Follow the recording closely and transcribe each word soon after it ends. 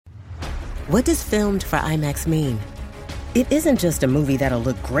What does filmed for IMAX mean? It isn't just a movie that'll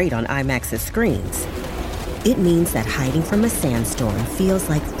look great on IMAX's screens. It means that hiding from a sandstorm feels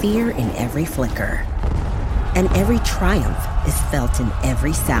like fear in every flicker. And every triumph is felt in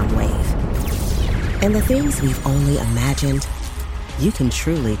every sound wave. And the things we've only imagined, you can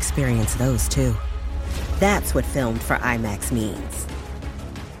truly experience those too. That's what filmed for IMAX means.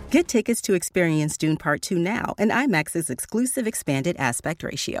 Get tickets to experience Dune Part 2 now and IMAX's exclusive expanded aspect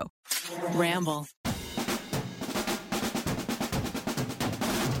ratio. Ramble.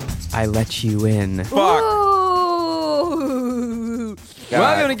 I let you in. Fuck. Ooh.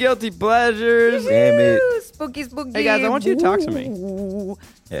 Welcome to Guilty Pleasures. Damn it. Spooky. Hey guys, I want you to talk to me.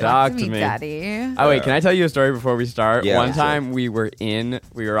 Talk to me. Daddy. Oh wait, can I tell you a story before we start? Yeah, One time we were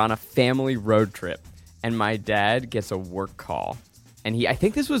on a family road trip, and my dad gets a work call. And I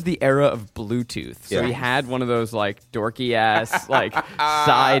think this was the era of Bluetooth. So Yeah. he had one of those like dorky ass like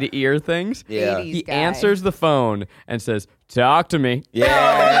side ear things. Yeah. 80s He guy. answers the phone and says, "Talk to me."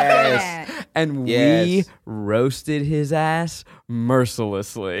 Yes. And Yes. we roasted his ass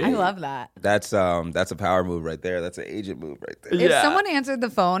mercilessly. I love that. That's a power move right there. That's an agent move right there. If Yeah. someone answered the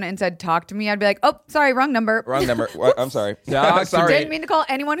phone and said, "Talk to me," I'd be like, "Oh, sorry, wrong number." Wrong number. What? I'm sorry. Talk to sorry. Didn't mean to call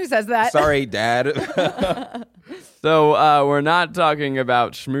anyone who says that. Sorry, Dad. So we're not talking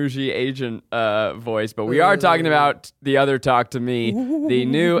about schmoozhy agent voice, but we are talking about the other Talk to Me, the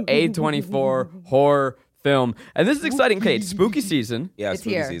new A24 horror film. And this is exciting. Okay, it's spooky season. Yeah, It's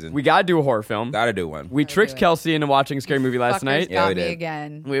spooky here. season. We got to do a horror film. Gotta do one. We tricked do it. Kelsey into watching a scary movie last Fuckers night. Yeah, got we me did.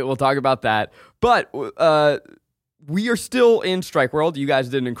 again. We'll talk about that. But we are still in strike world. You guys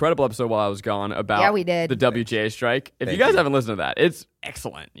did an incredible episode while I was gone about Yeah, we did. the WGA strike. If Thank you guys you. haven't listened to that, it's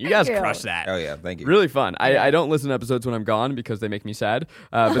excellent. You guys you. crushed that. Oh yeah, thank you. Really fun. I don't listen to episodes when I'm gone because they make me sad.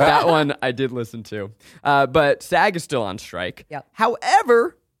 But that one I did listen to. But SAG is still on strike. Yep.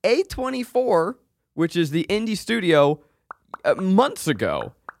 However, A24, which is the indie studio, months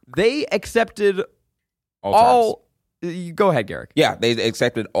ago, they accepted All terms. Go ahead, Garrick. Yeah, they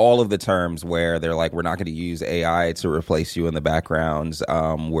accepted all of the terms where they're like, we're not going to use AI to replace you in the backgrounds.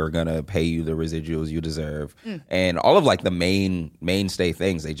 We're going to pay you the residuals you deserve. And all of like the mainstay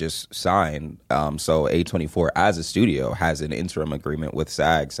things they just signed. So A24 as a studio has an interim agreement with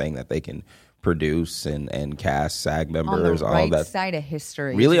SAG saying that they can produce and cast SAG On members, the all right that. side of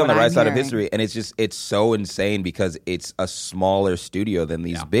history. Really is on the what right I'm side of hearing. history. And it's so insane because it's a smaller studio than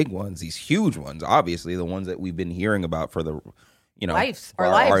these big ones, these huge ones, obviously, the ones that we've been hearing about for the, Lives. for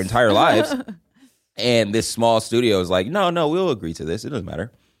Our our lives. entire lives. And this small studio is like, no, we'll agree to this. It doesn't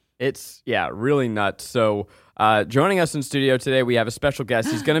matter. It's, really nuts. So joining us in studio today, we have a special guest.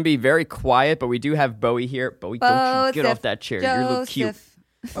 He's going to be very quiet, but we do have Bowie here. Bowie, don't you get off that chair. You're a little cute. Joseph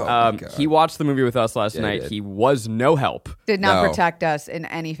Oh, my God. He watched the movie with us last Yeah, he night. did. He was no help. did not No. protect us in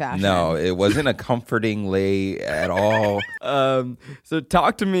any fashion. No, it wasn't a comforting lay at all. So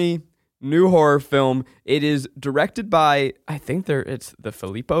Talk to Me, new horror film. It is directed by, I think it's the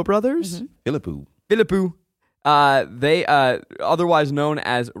Filippo brothers. Philippou. Filippo. They otherwise known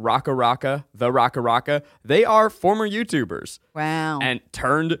as Raka Raka, the Raka Raka. They are former YouTubers Wow. and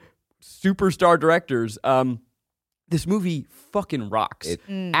turned superstar directors. This movie fucking rocks.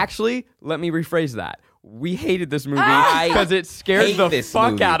 Actually, let me rephrase that. We hated this movie because it scared hate the this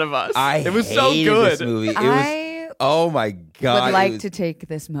fuck movie. out of us. It was so hated good. This movie. It I was. Oh my God. would it like was- to take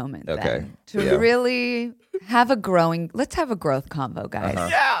this moment Okay. then to Yeah. really let's have a growth convo, guys.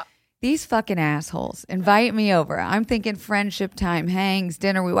 Yeah. These fucking assholes invite me over. I'm thinking friendship time, hangs,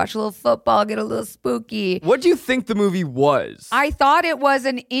 dinner. We watch a little football, get a little spooky. What do you think the movie was? I thought it was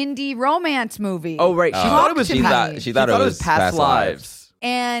an indie romance movie. Oh, right. She thought it was to me. She thought it was Past Lives.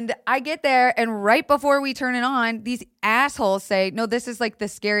 And I get there, and right before we turn it on, these assholes say, "No, this is like the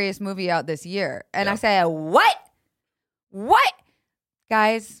scariest movie out this year." And I say, "What? What?"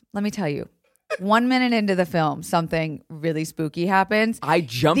 Guys, let me tell you. 1 minute into the film, something really spooky happens. I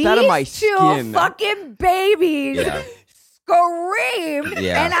jumped out of my These two skin. fucking babies Yeah. screamed.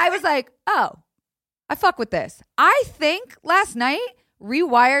 Yeah. And I was like, oh, I fuck with this. I think last night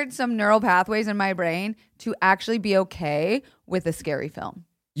rewired some neural pathways in my brain to actually be okay with a scary film.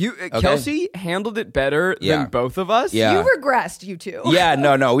 Kelsey handled it better Yeah. than both of us. Yeah. You regressed, you two. Yeah,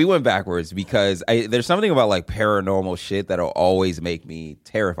 no, we went backwards because there's something about like paranormal shit that'll always make me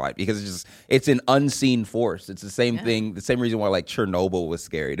terrified because it's an unseen force. It's the same thing, the same reason why like Chernobyl was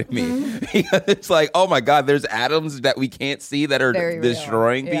scary to me. Because it's like, oh my God, there's atoms that we can't see that are Very real.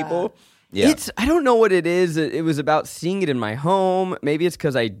 destroying Yeah. people. Yeah. I don't know what it is. It was about seeing it in my home. Maybe it's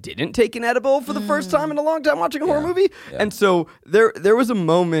because I didn't take an edible for the first time in a long time watching a horror movie. Yeah. And so there was a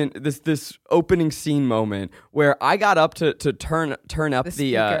moment, this opening scene moment, where I got up to turn up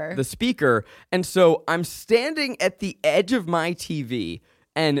the speaker. And so I'm standing at the edge of my TV,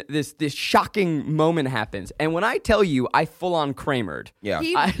 and this shocking moment happens. And when I tell you, I full on Kramered. Yeah.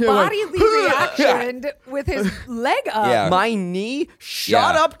 He I- bodily reactioned with his leg up. Yeah. My knee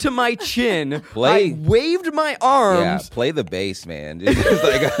shot up to my chin. Play- I waved my Yeah, arms. play the bass, man. It's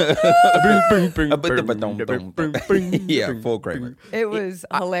like yeah, full Kramer. It was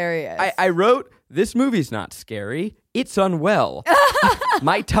hilarious. I wrote, this movie's not scary. It's unwell.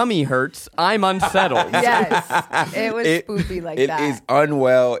 My tummy hurts. I'm unsettled. yes, it was spoopy like that. It is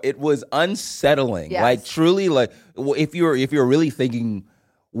unwell. It was unsettling. Yes. Like truly, like if you're really thinking,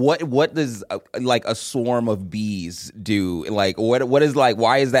 what does like a swarm of bees do? Like what is like?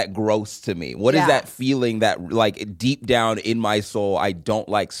 Why is that gross to me? What is that feeling that like deep down in my soul I don't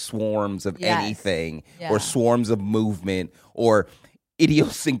like swarms of anything or swarms of movement or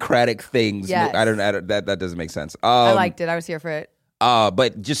idiosyncratic things. Yes. I don't that doesn't make sense. I liked it. I was here for it.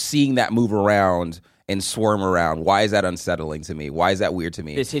 But just seeing that move around and swarm around, why is that unsettling to me? Why is that weird to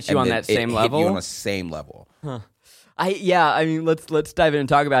me? This hits you And on then that same it level? Hit you on the same level. I mean, let's dive in and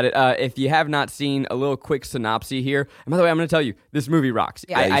talk about it. If you have not seen, a little quick synopsis here. And by the way, I'm going to tell you, this movie rocks.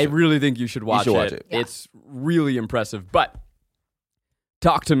 Yeah. I really think you should watch it. Yeah. It's really impressive. But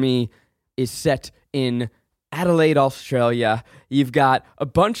Talk to Me is set in Adelaide, Australia. You've got a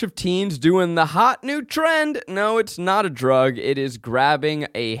bunch of teens doing the hot new trend. No, it's not a drug. It is grabbing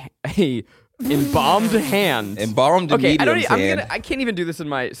a embalmed hand. Embalmed Okay, medium's hand. I can't even do this in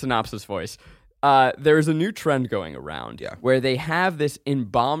my synopsis voice. There's a new trend going around where they have this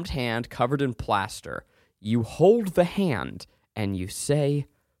embalmed hand covered in plaster. You hold the hand and you say,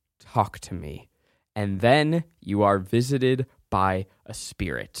 "Talk to me." And then you are visited by a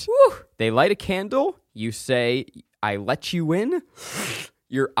spirit. Woo. They light a candle. You say, "I let you in."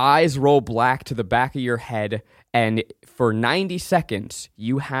 Your eyes roll black to the back of your head. And for 90 seconds,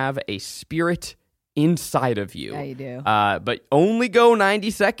 you have a spirit inside of you. Yeah, you do. But only go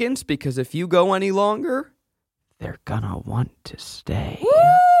 90 seconds, because if you go any longer, they're gonna want to stay.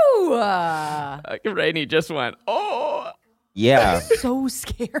 Woo! Rainey just went, oh. Yeah. So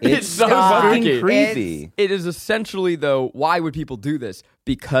scary. It's so fucking spooky. creepy. It is essentially, though, why would people do this?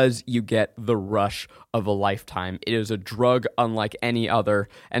 Because you get the rush of a lifetime. It is a drug unlike any other.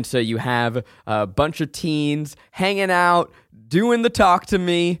 And so you have a bunch of teens hanging out, doing the talk to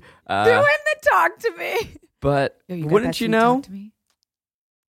me. Doing the talk to me. But Yo, got wouldn't that you sweet know, talk to me?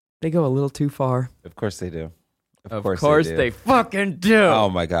 they go a little too far. Of course they do. Of course do. they fucking do. Oh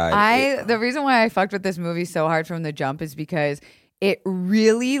my god. The reason why I fucked with this movie so hard from the jump is because it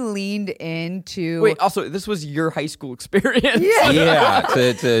really leaned into Wait, also, this was your high school experience. Yeah.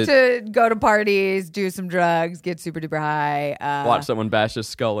 to go to parties, do some drugs, get super duper high. Watch someone bash his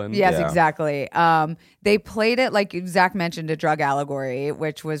skull in. Yes, Yeah. exactly. They played it like Zach mentioned, a drug allegory,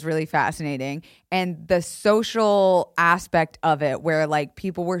 which was really fascinating. And the social aspect of it, where like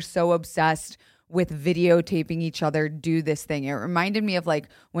people were so obsessed with videotaping each other do this thing. It reminded me of like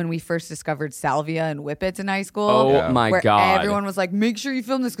when we first discovered salvia and whippets in high school. Oh my where God. Everyone was like, make sure you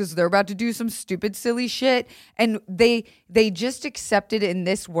film this because they're about to do some stupid, silly shit. And they just accepted in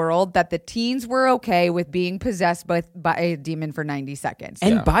this world that the teens were okay with being possessed by a demon for 90 seconds.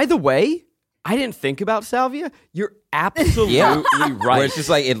 And by the way, I didn't think about salvia. You're absolutely Yeah. right. Where it's just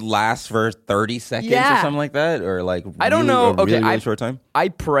like it lasts for 30 seconds or Yeah. something like that, or like I don't really- know. a really, Okay, really short time. I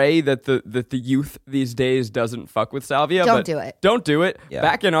pray that the youth these days doesn't fuck with salvia. Don't but do it. Don't do it. Yeah.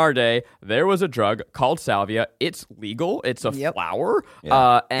 Back in our day, there was a drug called salvia. It's legal. It's a Yep. flower.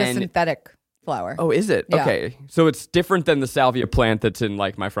 The And synthetic flower. oh, is it? Yeah. Okay, so it's different than the salvia plant that's in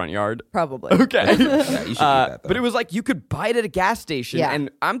like my front yard. Probably. Okay. Yeah, you should do that though. But it was like you could buy it at a gas station. Yeah.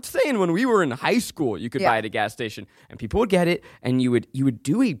 And I'm saying when we were in high school, you could Yeah. buy it at a gas station and people would get it and you would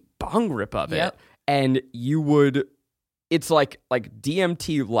do a bong rip of Yep. it. And you would, it's like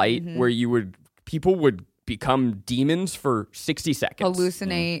DMT light Mm-hmm. where people would become demons for 60 seconds.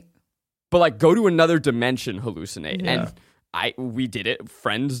 Hallucinate. But like go to another dimension, hallucinate. And we did it.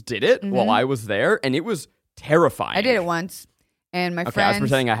 Friends did it while I was there, and it was terrifying. Mm-hmm. I did it once. And my Okay, I friends. was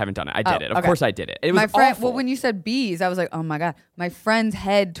pretending I haven't done it. I did it. Of okay. course I did it. It was my friend. awful. Well, when you said bees, I was like, oh my God. My friend's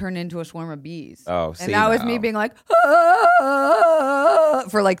head turned into a swarm of bees. Oh, see and that was now. me being like,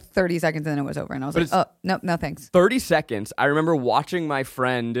 for like 30 seconds, and then it was over. And I was like, it's- oh, no thanks. 30 seconds, I remember watching my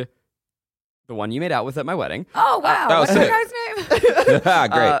friend, the one you made out with at my wedding. Oh, wow. that was What's that sick. guy's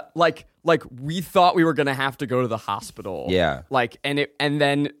name? Great. Like we thought we were gonna have to go to the hospital. Yeah. Like and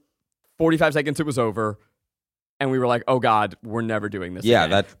then 45 seconds it was over. And we were like, oh, God, we're never doing this Yeah, again.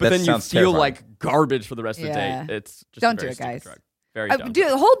 that But then you feel sounds terrifying. like garbage for the rest of the Yeah. day. It's just Don't a very do it, stupid guys. drug. Very dumb.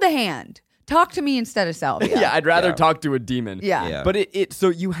 Dude, hold the hand. Talk to me instead of Salvia. Yeah, I'd rather Yeah. talk to a demon. Yeah. Yeah. But so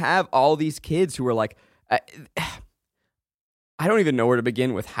you have all these kids who are like, I don't even know where to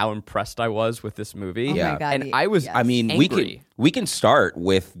begin with how impressed I was with this movie. Oh Yeah. my God. And I was, yes. I mean, angry. we can start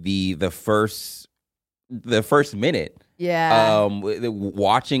with the first minute. Yeah.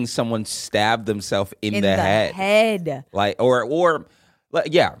 Watching someone stab themselves in, in the head. head. Like just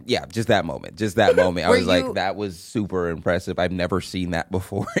that moment. I Where was like, you- that was super impressive. I've never seen that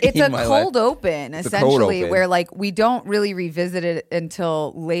before. It's in a my cold life. open, It's a cold essentially, open. where like we don't really revisit it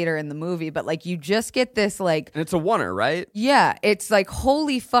until later in the movie, but like you just get this like, And it's a oneer, right? yeah, it's like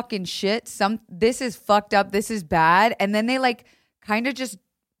holy fucking shit. This is fucked up. This is bad, and then they like kind of just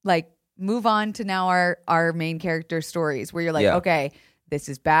like move on to now our main character stories, where you're like, Yeah. okay, this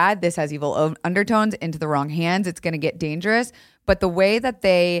is bad. This has evil undertones into the wrong hands. It's going to get dangerous. But the way that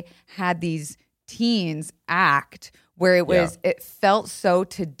they had these teens act, where it was, it felt so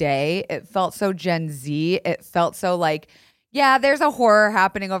today. It felt so Gen Z. It felt so like, yeah, there's a horror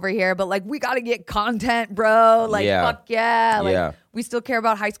happening over here, but like we got to get content, bro. Like, Yeah. fuck yeah. Like, Yeah. we still care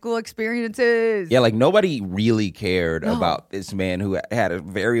about high school experiences. Yeah, like nobody really cared about this man who had a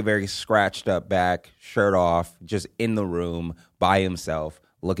very, very scratched up back, shirt off, just in the room by himself,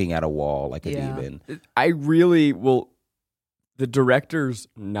 looking at a wall like a Yeah. demon. I really will. The directors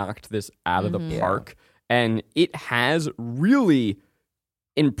knocked this out of the park, and it has really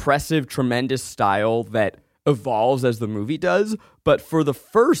impressive, tremendous style that evolves as the movie does. But for the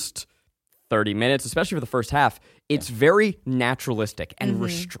first 30 minutes, especially for the first half, it's very naturalistic and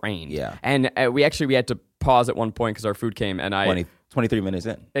restrained. Yeah. And we had to pause at one point because our food came, and 23 minutes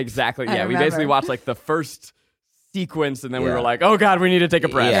in. Exactly. I Yeah, we remember. basically watched like the first sequence, and then we Yeah. were like, "Oh God, we need to take a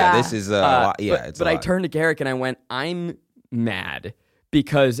breath." Yeah, Yeah. this is a lot. Yeah, but, it's but a I lot. turned to Garrick and I went, "I'm mad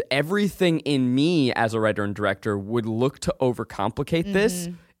because everything in me as a writer and director would look to overcomplicate this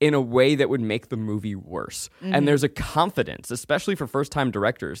in a way that would make the movie worse." And there's a confidence, especially for first-time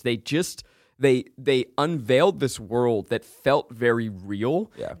directors. They unveiled this world that felt very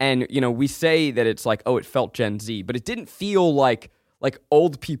real. Yeah. And we say that it's like, oh, it felt Gen Z, but it didn't feel like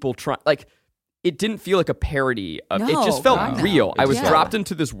old people trying like. It didn't feel like a parody. It No, just felt God, no. real. I was Yeah. dropped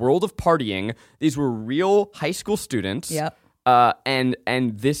into this world of partying. These were real high school students. Yep. And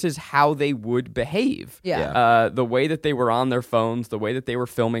this is how they would behave. Yeah. The way that they were on their phones, the way that they were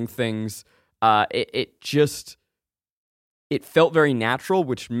filming things, it felt very natural,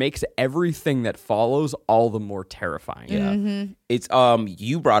 which makes everything that follows all the more terrifying. Yeah. It's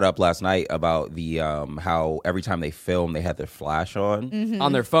you brought up last night about the how every time they film they had their flash on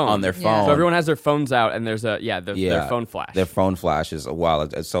On their phone. on their phone. So everyone has their phones out, and there's their phone flash. Their phone flashes while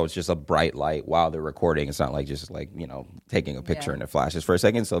so it's just a bright light while they're recording. It's not like just like taking a picture and it flashes for a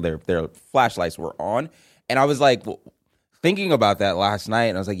second. So their flashlights were on, and I was like thinking about that last night,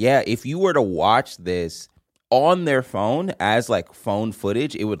 and I was like, yeah, if you were to watch this on their phone as like phone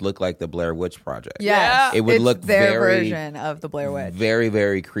footage, it would look like the Blair Witch Project. Yes. It would It's look their very- version of the Blair Witch. Very,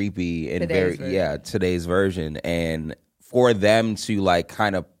 very creepy and Today's version. today's version. And for them to like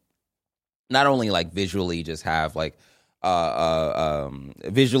kind of not only like visually just have like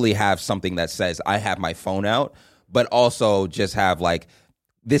visually have something that says I have my phone out, but also just have like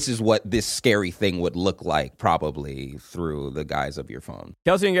this is what this scary thing would look like probably through the guise of your phone.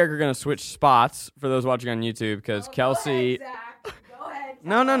 Kelsey and Garrick are going to switch spots for those watching on YouTube because Kelsey.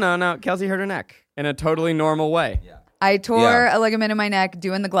 No. Kelsey hurt her neck in a totally normal way. I tore Yeah. a ligament in my neck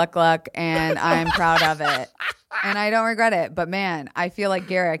doing the gluck gluck, and I'm proud of it. And I don't regret it. But man, I feel like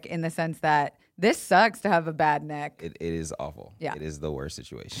Garrick in the sense that this sucks to have a bad neck. It is awful. Yeah. It is the worst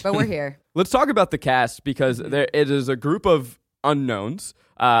situation. But we're here. Let's talk about the cast because it is a group of unknowns.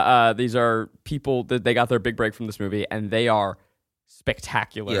 These are people that they got their big break from this movie, and they are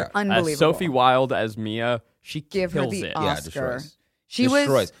spectacular. Yeah. Unbelievable. Sophie Wilde as Mia, she Give her kills the it. Oscar. Yeah, destroys. She was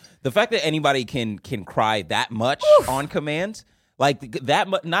destroys. The fact that anybody can cry that much on command, like that,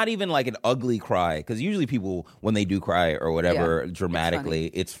 not even like an ugly cry, because usually people when they do cry or whatever dramatically,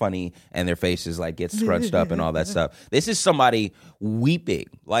 it's funny and their faces like get scrunched up and all that stuff. This is somebody weeping,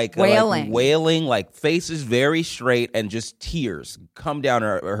 like Wailing. like faces very straight and just tears come down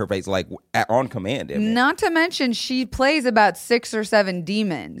her face, like on command. Not to mention, she plays about 6 or 7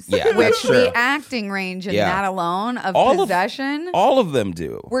 demons. Yeah, which that's true. the acting range in Yeah. that alone of All of- possession All of them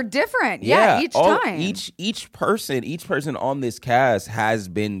do. were different. Yeah, each time. Each person on this cast has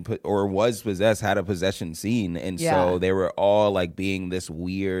been or was possessed, had a possession scene, and Yeah. so they were all like being this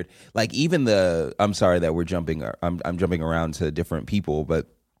weird. Like even I'm sorry that we're jumping. I'm jumping around to different people, but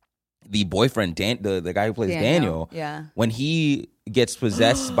the boyfriend, the guy who plays Daniel, yeah, when he gets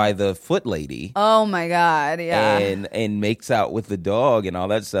possessed by the foot lady. Oh my God, yeah. And makes out with the dog and all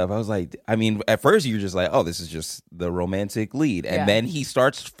that stuff. I was like, I mean, at first you're just like, oh, this is just the romantic lead. And then he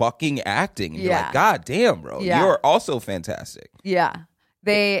starts fucking acting. And you're like, God damn, bro. You're also fantastic. Yeah.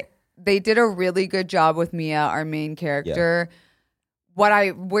 They did a really good job with Mia, our main character. Yeah. What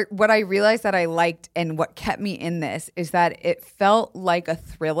I realized that I liked and what kept me in this is that it felt like a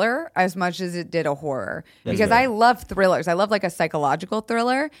thriller as much as it did a horror. Because I love thrillers. I love like a psychological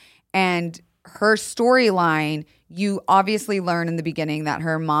thriller. And her storyline, you obviously learn in the beginning that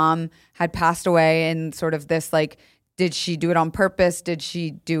her mom had passed away in sort of this like, did she do it on purpose? Did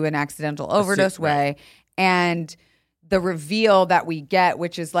she do an accidental overdose way? And the reveal that we get,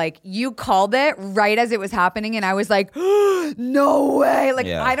 which is like, you called it right as it was happening. And I was like, oh, no way. Like,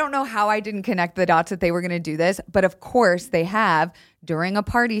 I don't know how I didn't connect the dots that they were going to do this. But of course they have during a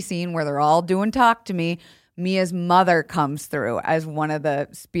party scene where they're all doing Talk to Me. Mia's mother comes through as one of the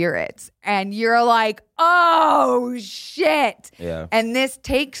spirits. And you're like, oh, shit. Yeah. And this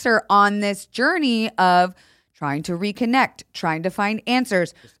takes her on this journey of trying to reconnect, trying to find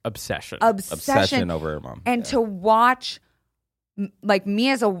answers. Obsession over her mom. And to watch, like me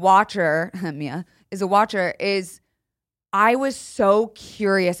as a watcher, I was so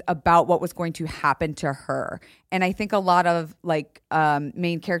curious about what was going to happen to her. And I think a lot of like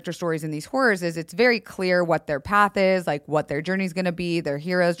main character stories in these horrors is it's very clear what their path is, like what their journey is going to be, their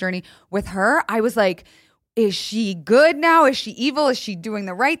hero's journey. With her, I was like, is she good now? Is she evil? Is she doing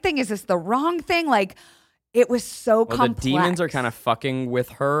the right thing? Is this the wrong thing? Like, it was so complex. The demons are kind of fucking with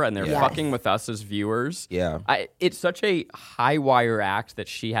her, and they're fucking with us as viewers. Yeah. It's such a high wire act that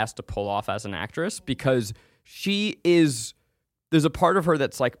she has to pull off as an actress because there's a part of her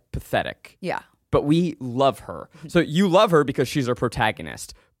that's like pathetic. Yeah. But we love her. So you love her because she's our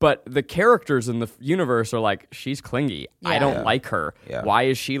protagonist. But the characters in the universe are like, she's clingy. Yeah. I don't like her. Yeah. Why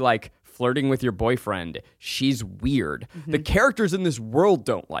is she like flirting with your boyfriend? She's weird. The characters in this world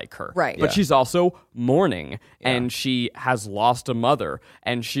don't like her. Right. But she's also mourning and she has lost a mother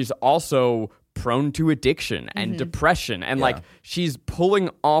and she's also prone to addiction and depression and like she's pulling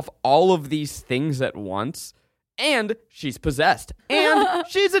off all of these things at once. And she's possessed. And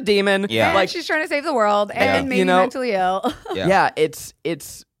she's a demon. Yeah. And like she's trying to save the world and maybe mentally ill.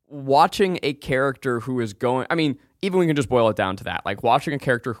 It's watching a character who is going, I mean, even we can just boil it down to that. Like watching a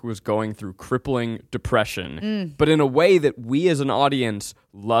character who is going through crippling depression, but in a way that we as an audience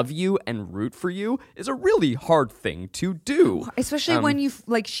love you and root for you is a really hard thing to do. Especially when you,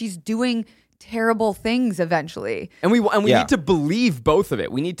 like, she's doing terrible things eventually. And we need to believe both of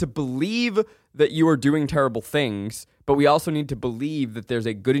it. We need to believe that you are doing terrible things, but we also need to believe that there's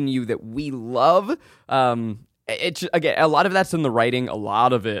a good in you that we love. It's again, a lot of that's in the writing, a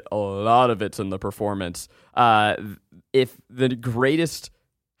lot of it's in the performance. If the greatest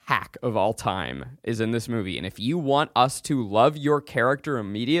hack of all time is in this movie, and if you want us to love your character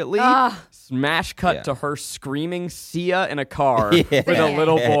immediately, smash cut to her screaming Sia in a car with a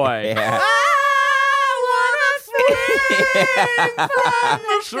little boy. Yeah.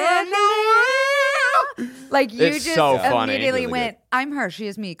 Like you it's just so funny. immediately really went, I'm her, she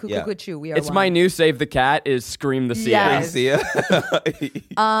is me, cuckoo cuckoo, we are It's one. my new Save the Cat is Scream the Sia. Yes. Sia.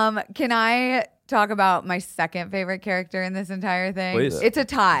 Can I talk about my second favorite character in this entire thing? Please. It's a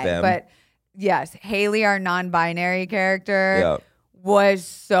tie, but yes, Haley, our non-binary character, was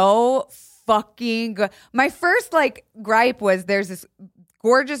so fucking good. My first like gripe was there's this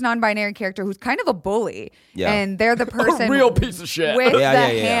gorgeous non-binary character who's kind of a bully, and they're the person a real piece of shit with the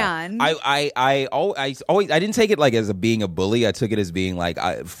hand. I always I didn't take it like as being a bully. I took it as being like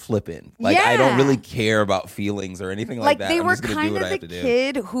flippant. Like I don't really care about feelings or anything like that. They I'm were just gonna do what I kind have of to the do.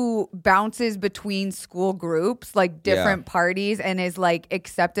 kid who bounces between school groups, like different parties, and is like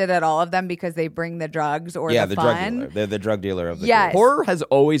accepted at all of them because they bring the drugs or the drug fun. dealer. They're the drug dealer of the Yes. group. Horror has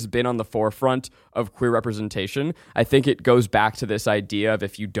always been on the forefront of queer representation. I think it goes back to this idea of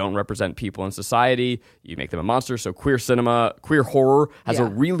if you don't represent people in society, you make them a monster. So queer cinema, queer horror has a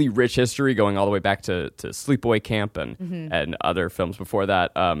really rich history going all the way back to Sleepaway Camp and other films before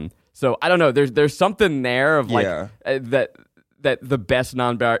that. So I don't know. There's something there of like that the best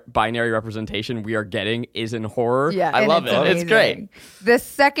non-binary representation we are getting is in horror. Yeah, I love it. amazing. It's great. The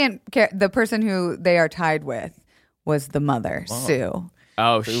second, the person who they are tied with was the mother, Sue.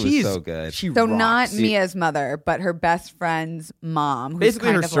 Oh, she's so good. She So rocks. not Mia's mother, but her best friend's mom. Who's Basically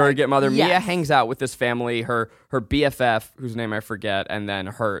kind her of surrogate mother. Yes. Mia hangs out with this family, her BFF, whose name I forget, and then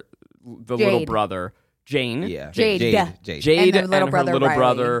the little Jade. brother. Jane. Yeah. Jade. Jade And her little brother, Riley.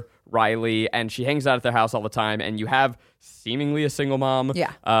 brother Riley, and she hangs out at their house all the time. And you have seemingly a single mom,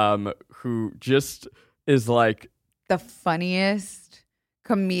 who just is like The funniest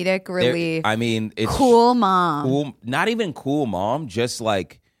comedic relief. I mean, it's cool mom. cool. Not even cool, mom. Just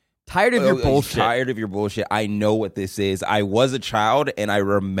like tired of your oh, bullshit. Tired of your bullshit. I know what this is. I was a child and I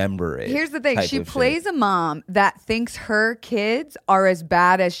remember it. Here's the thing. type She of plays shit. a mom that thinks her kids are as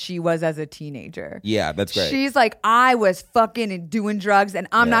bad as she was as a teenager. Yeah, that's great. She's like, I was fucking doing drugs and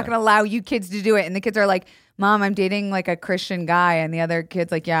I'm not Yeah. going to allow you kids to do it. And the kids are like, Mom, I'm dating like a Christian guy. And the other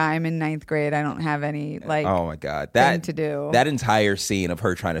kid's like, yeah, I'm in 9th grade. I don't have any like Oh my god, thing that to do. That entire scene of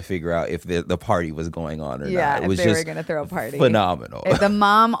her trying to figure out if the party was going on or Yeah, not, it if was they just were gonna throw a party. phenomenal. The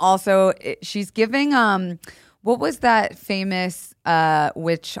mom also, she's giving, what was that famous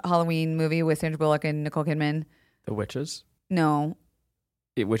witch Halloween movie with Sandra Bullock and Nicole Kidman? The Witches. No.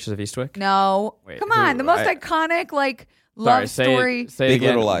 Witches of Eastwick. No. Wait, Come on. who? The most I- iconic, like, Sorry, love say story. It, say it Big again.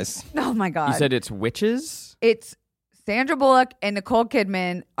 Little Lies. Oh my God. You said it's witches. It's Sandra Bullock and Nicole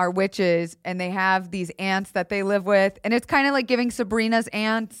Kidman are witches, and they have these aunts that they live with, and it's kind of like giving Sabrina's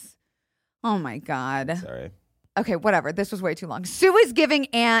aunts. Oh my God. Sorry. Okay, whatever. This was way too long. Sue is giving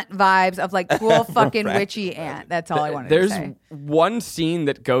aunt vibes of like cool fucking Right. witchy aunt. That's all I wanted There's to say. one scene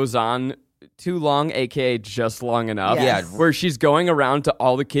that goes on too long, aka just long enough. Yes. Yeah. Where she's going around to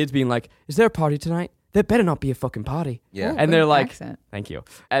all the kids being like, "Is there a party tonight? There better not be a fucking party." Yeah. Ooh, And they're good like, accent. "Thank you."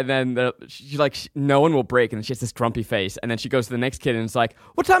 And then she's like, "No one will break." And then she has this grumpy face. And then she goes to the next kid and it's like,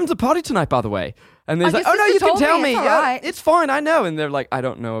 "What time's the party tonight, by the way?" And there's your like, "Oh no, sister you can told tell me. me. It's all Yeah, right." it's fine. I know." And they're like, "I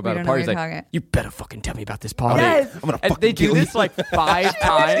don't know about don't a know party." what He's you're like, talking. "You better fucking tell me about this party." Yes. I'm gonna And fucking they do kill this you. like 5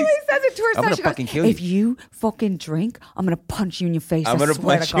 times. Literally says it to her I'm son. gonna She goes, fucking kill you. if you fucking drink, I'm gonna punch you in your face. I'm I gonna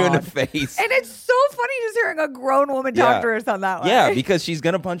swear punch to you in the God. face. And it's so funny just hearing a grown woman talk to her son that way. Yeah, because she's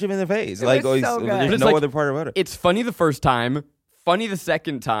gonna punch him in the face. It Like, was oh, so good. But there's it's no like- other part about it. It's funny the first time, funny the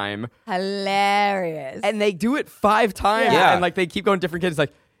second time, Hilarious. and they do it 5 times. Yeah. And like they keep going different kids.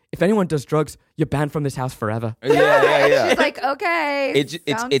 Like, if anyone does drugs, you're banned from this house forever. Yeah. She's like, okay.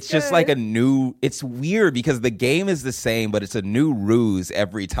 It's just like a new. It's weird because the game is the same, but it's a new ruse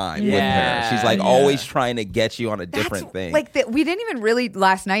every time with Yeah, her. She's like yeah. always trying to get you on a different thing. Like we didn't even really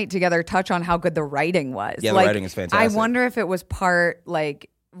last night together touch on how good the writing was. Yeah, the like, writing is fantastic. I wonder if it was part like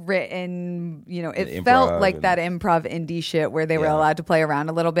written, it Improv felt like and- that improv indie shit where they were Yeah. allowed to play around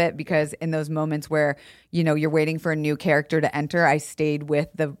a little bit because in those moments where, you're waiting for a new character to enter, I stayed with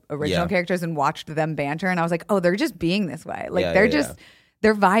the original Yeah. characters and watched them banter and I was like, oh, they're just being this way. Like Yeah, they're yeah, just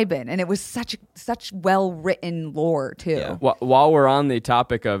they're vibing and it was such well written lore too. Yeah. While we're on the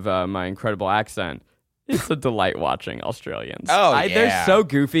topic of my incredible accent, it's a delight watching Australians. Oh, They're yeah. so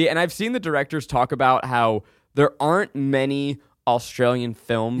goofy, and I've seen the directors talk about how there aren't many Australian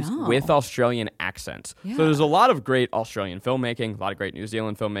films No. with Australian accents. Yeah. So there's a lot of great Australian filmmaking, a lot of great New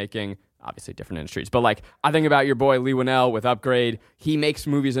Zealand filmmaking, obviously different industries. But like, I think about your boy Lee Winnell with Upgrade. He makes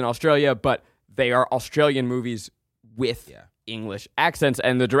movies in Australia, but they are Australian movies with English accents.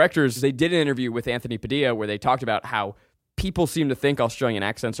 And the directors, they did an interview with Anthony Padilla where they talked about how people seem to think Australian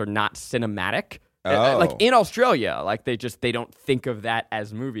accents are not cinematic. Oh. Like in Australia, like they don't think of that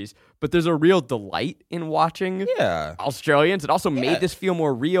as movies. But there's a real delight in watching Yeah. Australians. It also made this feel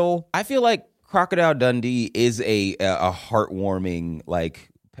more real. I feel like Crocodile Dundee is a heartwarming like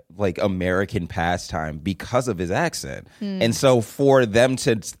American pastime because of his accent. And so for them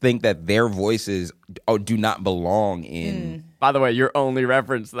to think that their voices do not belong in By the way, your only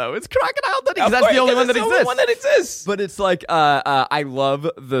reference though is Crocodile Dundee. 'Cause Of That's course, the only 'cause one that it's the exists. only one that exists. But it's like I love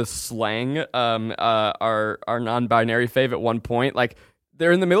the slang. Our non-binary fave at one point, like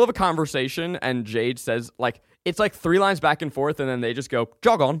they're in the middle of a conversation and Jade says like it's like 3 lines back and forth and then they just go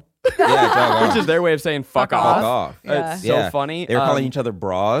jog on, Yeah, dog which is their way of saying fuck off. Fuck off. Yeah. It's so funny. They're calling Um, each other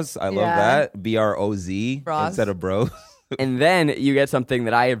bras. I love Yeah. that. BROZ Bras. instead of bros. And then you get something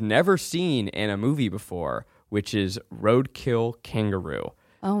that I have never seen in a movie before, which is Roadkill Kangaroo.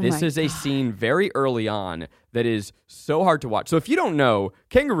 Oh This my is a scene very early on that is so hard to watch. So if you don't know,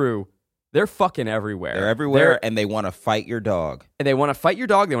 kangaroo, they're fucking everywhere. They're everywhere and they want to fight your dog. And they want to fight your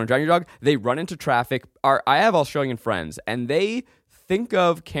dog. They want to drown your dog. They run into traffic. I have Australian friends, and they think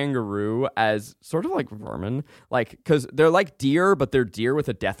of kangaroo as sort of like vermin, like because they're like deer, but they're deer with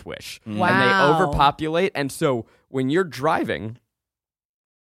a death wish, Wow. and they overpopulate. And so when you're driving,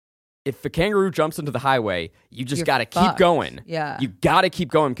 if the kangaroo jumps into the highway, you just You're got to keep fucked. going. Yeah. You got to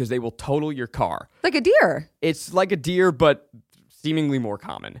keep going because they will total your car. Like a deer. It's like a deer, but seemingly more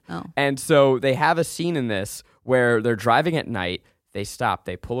common. Oh. And so they have a scene in this where they're driving at night. They stop.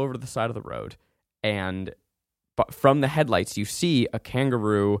 They pull over to the side of the road, and but from the headlights, you see a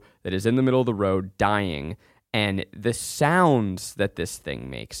kangaroo that is in the middle of the road dying. And the sounds that this thing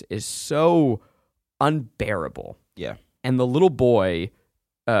makes is so unbearable. Yeah. And the little boy,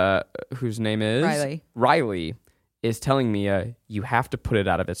 whose name is Riley, is telling Mia, you have to put it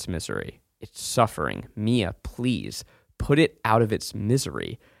out of its misery. It's suffering. Mia, please put it out of its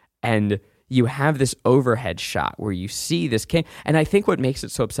misery. And you have this overhead shot where you see this and I think what makes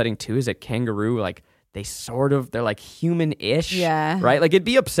it so upsetting too is that kangaroo, like, they're like human-ish, right? Like, it'd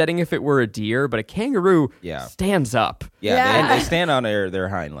be upsetting if it were a deer, but a kangaroo stands up. Yeah. They stand on their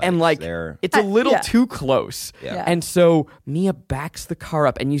hind legs. And, like, it's a little too close. Yeah. And so Mia backs the car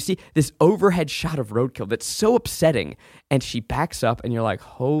up, and you see this overhead shot of roadkill that's so upsetting. And she backs up, and you're like,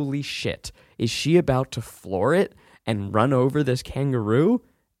 holy shit, is she about to floor it and run over this kangaroo?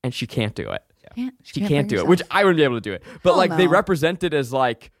 And she can't do it. She can't do it, which I wouldn't be able to do it. But, they represent it as,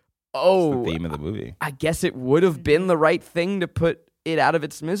 like, the theme of the movie. I guess it would have been the right thing to put it out of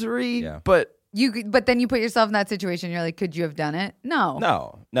its misery, but then you put yourself in that situation. You're like, could you have done it?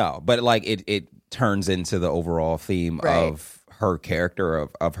 No. But like it turns into the overall theme of her character,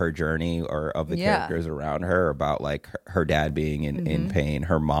 of her journey, or of the characters around her, about like her dad being in pain,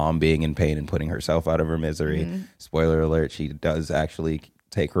 her mom being in pain and putting herself out of her misery. Spoiler alert: she does actually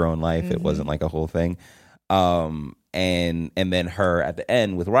take her own life. It wasn't like a whole thing. And then her at the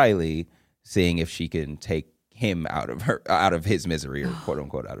end with Riley, seeing if she can take him out of his misery, or quote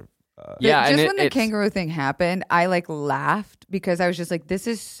unquote out of just when the kangaroo thing happened, I like laughed because I was just like, this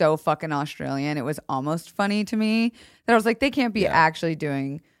is so fucking Australian. It was almost funny to me that I was like, they can't be actually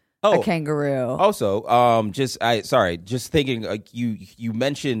doing a kangaroo. Also, just thinking, you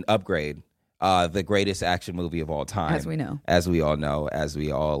mentioned Upgrade. The greatest action movie of all time, as we know, as we all know, as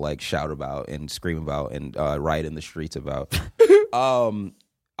we all like shout about and scream about and riot in the streets about.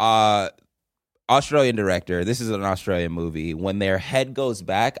 Australian director. This is an Australian movie. When their head goes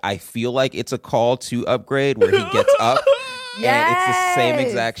back, I feel like it's a call to Upgrade, where he gets up. And it's the same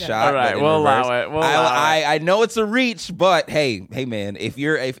exact shot. All right, we'll allow it. I know it's a reach, but hey, man, if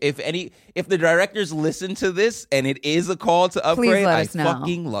the directors listen to this and it is a call to Upgrade, I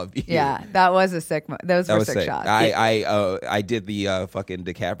fucking love you. Yeah, that was a sick. Those were sick shots. I did the fucking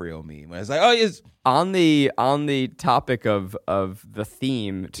DiCaprio meme. I was like, oh, yes. On the topic of the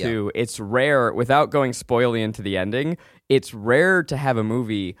theme too, it's rare, without going spoily into the ending, it's rare to have a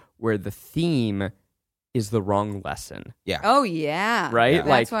movie where the theme is the wrong lesson. Yeah. Oh yeah. Right? Yeah.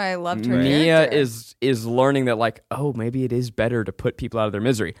 That's why I loved her Mia character. is learning that, like, oh, maybe it is better to put people out of their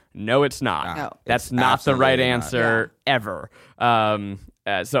misery. No, it's not. No. That's not the right answer ever.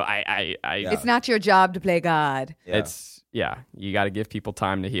 So I it's not your job to play God. You got to give people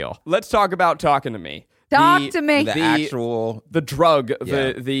time to heal. Let's talk about Talking to Me. Talk to me. The drug,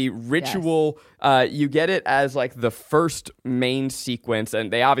 the ritual. You get it as like the first main sequence,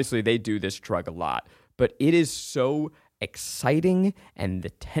 and they do this drug a lot, but it is so exciting, and the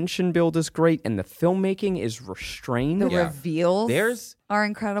tension build is great, and the filmmaking is restrained. The reveals are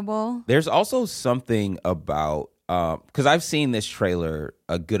incredible. There's also something about because I've seen this trailer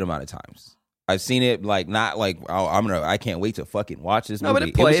a good amount of times. I've seen it like not like I can't wait to fucking watch this movie. No, but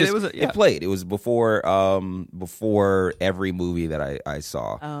it played. It played. It was before every movie that I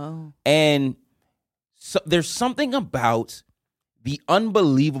saw. Oh, and so there's something about the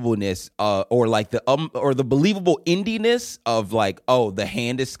unbelievableness, or like or the believable indiness of like, oh, the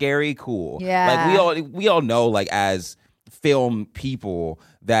hand is scary, cool. Yeah, like we all know, like as film people,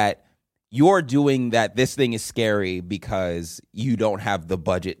 that you're doing that. This thing is scary because you don't have the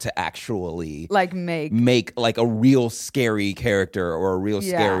budget to actually like make like a real scary character or a real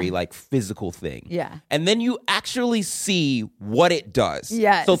scary like physical thing. Yeah. And then you actually see what it does.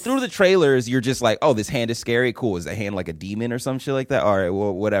 Yes. So through the trailers, you're just like, oh, this hand is scary. Cool. Is the hand like a demon or some shit like that? All right,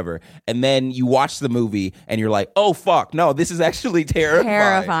 well, whatever. And then you watch the movie and you're like, oh, fuck. No, this is actually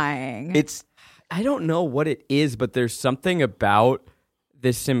terrifying. I don't know what it is, but there's something about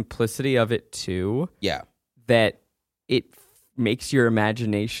the simplicity of it too. Yeah. That it makes your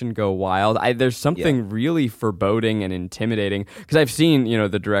imagination go wild. There's something really foreboding and intimidating, because I've seen,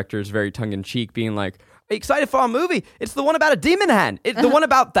 the directors very tongue-in-cheek being like, are you excited for our movie? It's the one about a demon hand. It's the one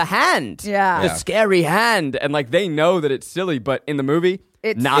about the hand. The scary hand. And like, they know that it's silly, but in the movie,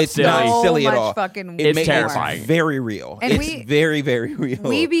 it's not silly. Not silly at all. It's terrifying. It's very real. And it's very, very real.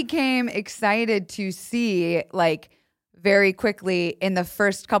 We became excited to see, like, very quickly in the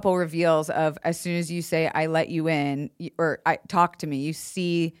first couple reveals of, as soon as you say, I let you in, or I talk to me, you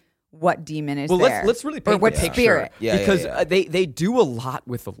see what demon is Well, there. let's really or paint what the picture. spirit. Yeah, because yeah. they do a lot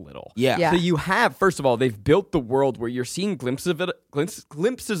with a little. Yeah. Yeah. So you have, first of all, they've built the world where you're seeing glimpses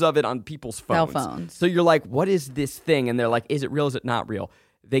of it on people's Cell phones. phones. So you're like, what is this thing? And they're like, is it real? Is it not real?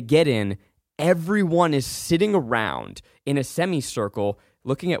 They get in. Everyone is sitting around in a semicircle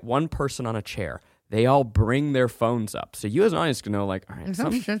looking at one person on a chair. They all bring their phones up. So you as an audience can know, like, all right,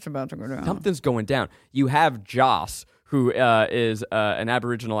 Shit's about to go down. something's going down. You have Joss, who is an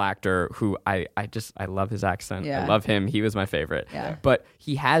Aboriginal actor who I love his accent. Yeah. I love him. He was my favorite. Yeah. But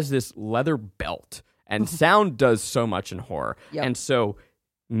he has this leather belt, and sound does so much in horror. Yep. And so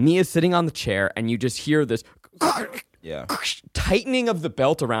Mia's sitting on the chair, and you just hear this Yeah. tightening of the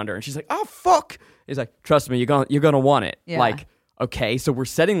belt around her, and she's like, "Oh fuck!" He's like, "Trust me, you're gonna want it." Yeah. Like, okay, so we're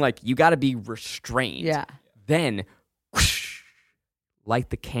setting like you got to be restrained. Yeah. Then light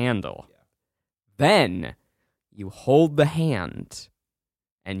the candle. Then you hold the hand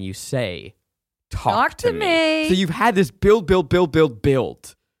and you say, "Talk to me." So you've had this build.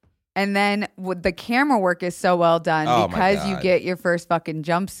 And then the camera work is so well done Oh, my because you God. get your first fucking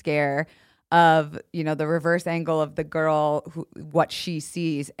jump scare of, the reverse angle of the girl, what she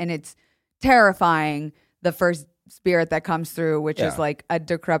sees. And it's terrifying, the first spirit that comes through, which is Yeah. like a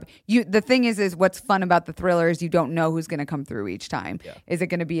decrepit. The thing is what's fun about the thriller is you don't know who's going to come through each time. Yeah. Is it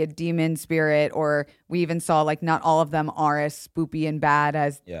going to be a demon spirit? Or we even saw like not all of them are as spoopy and bad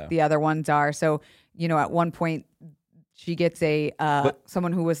as Yeah. the other ones are. So, at one point, she gets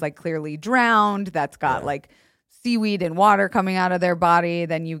someone who was like clearly drowned that's got like seaweed and water coming out of their body.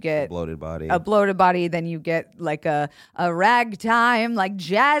 Then you get Bloated body. a bloated body. Then you get like a ragtime like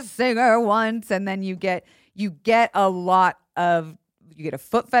jazz singer once, and then you get a lot of. You get a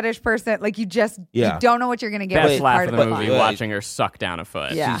foot fetish person. Like you don't know what you're gonna get. Best which is laugh part of of the the movie, fun. watching her suck down a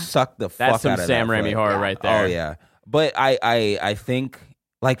foot. Yeah. She sucked the fuck That's some out of Sam that Raimi foot. horror right there. Oh yeah, but I think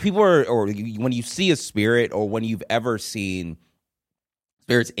like people are, or when you see a spirit, or when you've ever seen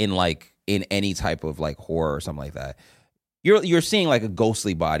spirits in any type of like horror or something like that, you're seeing like a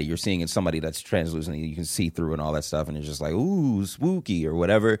ghostly body. You're seeing somebody that's translucent, you can see through and all that stuff, and it's just like ooh spooky or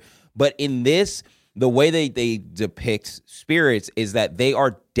whatever. But in this, the way they depict spirits is that they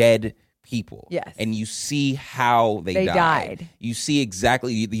are dead people. Yes. And you see how they died. You see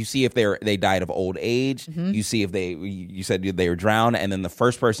exactly. You see if they died of old age. Mm-hmm. You see if you said they were drowned, and then the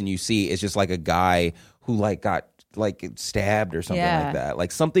first person you see is just like a guy who like got like stabbed or something like that,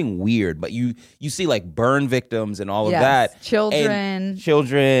 like something weird. But you see like burn victims and all of that, children,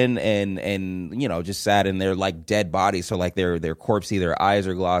 and just sad, and they're like dead bodies. So like they're corpsey, their eyes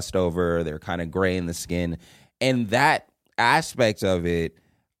are glossed over, they're kind of gray in the skin, and that aspect of it.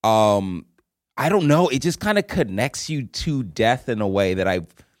 I don't know. It just kind of connects you to death in a way that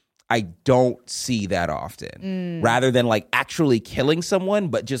I don't see that often. Rather than like actually killing someone,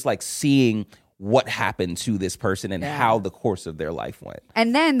 but just like seeing what happened to this person and how the course of their life went.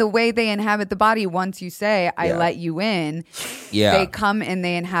 and then the way they inhabit the body. Once you say, "I let you in," they come and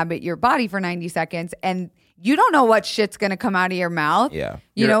they inhabit your body for 90 seconds, and you don't know what shit's gonna come out of your mouth. Yeah.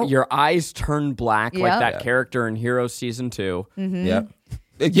 Your eyes turn black like Yep. that character in Heroes season 2. Mm-hmm. Yeah.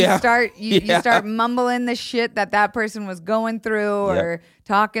 You start mumbling the shit that person was going through or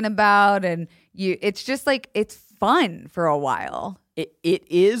talking about, and it's just like it's fun for a while. It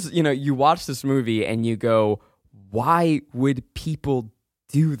is, you watch this movie and you go, why would people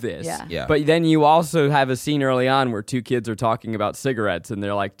do this? Yeah. But then you also have a scene early on where two kids are talking about cigarettes, and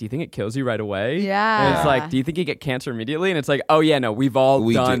they're like, do you think it kills you right away? Yeah. And it's like, do you think you get cancer immediately? And it's like, oh yeah, no, we've all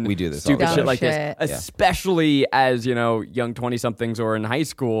We done do this all stupid the shit time. like Shit. this, especially as, young 20-somethings or in high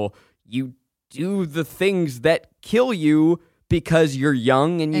school. You do the things that kill you because you're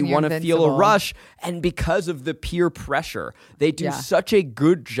young and you you're want to feel a invincible. rush, and because of the peer pressure. They do such a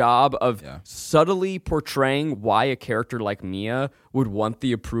good job of subtly portraying why a character like Mia would want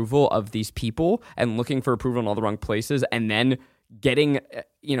the approval of these people and looking for approval in all the wrong places, and then getting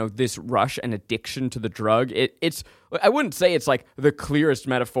this rush and addiction to the drug. It's I wouldn't say it's like the clearest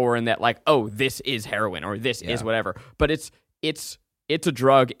metaphor in that like, oh, this is heroin or this is whatever, but it's a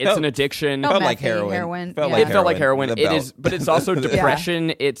drug. It's an addiction. Felt Felt like methy, heroin. Yeah. Felt It felt like heroin. The It belt. is, but it's also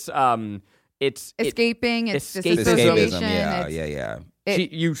depression. It's Escaping, it's escapism. disassociation. Escapism. Yeah.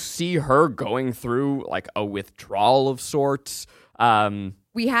 you see her going through like a withdrawal of sorts.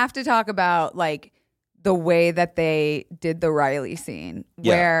 We have to talk about like the way that they did the Riley scene,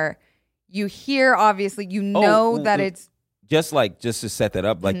 where you hear obviously that it's just to set that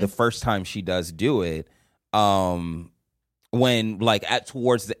up, like the first time she does do it, when like at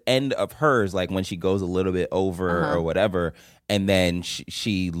towards the end of hers, like when she goes a little bit over or whatever, and then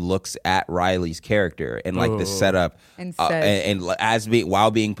she looks at Riley's character and like the setup And says- and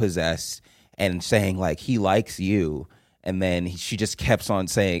while being possessed and saying like he likes you. And then she just keeps on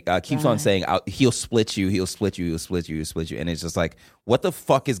saying, he'll split you, he'll split you, he'll split you, he'll split you. And it's just like, what the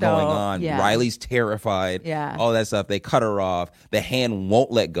fuck is going on? yeah. Riley's terrified. Yeah. All that stuff. They cut her off. The hand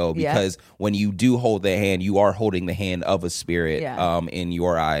won't let go because when you do hold the hand, you are holding the hand of a spirit in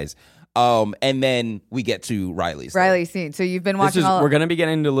your eyes. And then we get to Riley's scene. So you've been watching we're going to be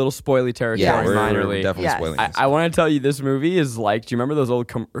getting into a little spoily territory we're minorly. definitely spoiling this. I want to tell you this movie is like, do you remember those old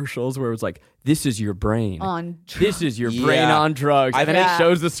commercials where it was like, this is your brain on this is your brain on drugs, and then it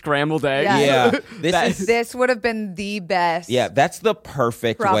shows the scrambled eggs. This would have been the best. Yeah, that's the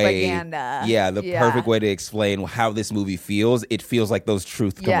perfect propaganda. way. Yeah, the perfect way to explain how this movie feels. It feels like those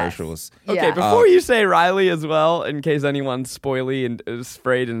truth commercials. Okay, before you say Riley as well, in case anyone's spoily and is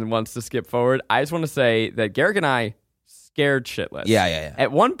afraid and wants to skip forward, I just want to say that Garrick and I scared shitless. Yeah.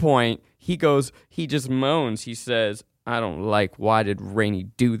 At one point, he just moans. He says, I don't like, why did Rainey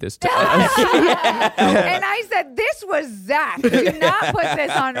do this to us? And I said, this was Zach. Do not put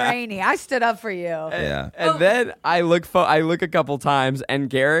this on Rainey. I stood up for you. And then I look a couple times, and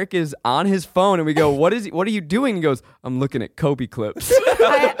Garrick is on his phone, and we go, what are you doing? He goes, I'm looking at Kobe clips.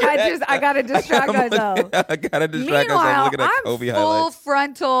 I got to distract myself. I got to distract myself. I'm looking at Kobe full highlights.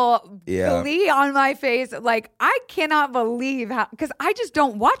 frontal glee on my face. Like, I cannot believe how, because I just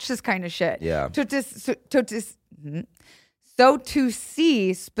don't watch this kind of shit. Yeah. So to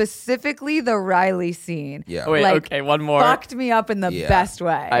see specifically the Riley scene, Wait, okay, one more. Fucked me up in the best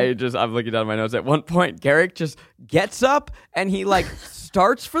way. I'm looking down my notes. At one point, Garrick just gets up and he like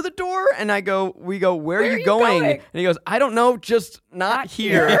starts for the door, and we go, where are you going? And he goes, I don't know, just not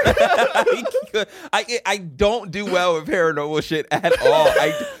here. I don't do well with paranormal shit at all.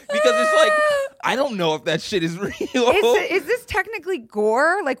 Because it's like, I don't know if that shit is real. Is this technically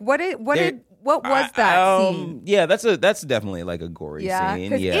gore? Like, what was that scene? Yeah, that's definitely like a gory scene.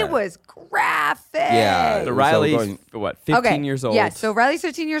 Because it was graphic. Yeah. So Riley's 15 years old. Yeah, so Riley's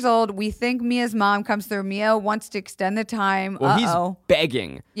 15 years old. We think Mia's mom comes through. Mia wants to extend the time. Well, he's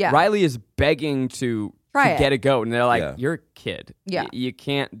begging. Yeah. Riley is begging to get a goat. And they're like, you're a kid. Yeah. You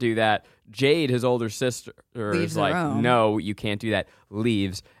can't do that. Jade, his older sister, is like, no, you can't do that.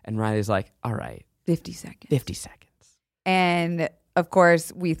 Leaves. And Riley's like, all right. 50 seconds. 50 seconds. And of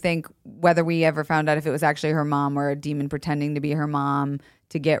course, we think whether we ever found out if it was actually her mom or a demon pretending to be her mom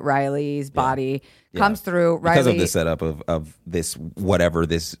to get Riley's body comes through. Because Riley, of the setup of this, whatever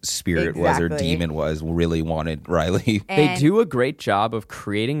this spirit was or demon was, really wanted Riley. They do a great job of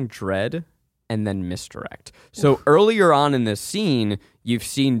creating dread and then misdirect. So earlier on in this scene, you've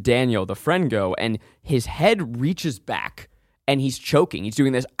seen Daniel, the friend, go, and his head reaches back and he's choking. He's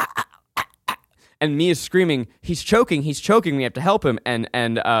doing this. And Mia's screaming, he's choking, we have to help him. And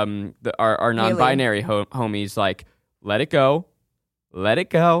our non-binary homie's like, let it go. There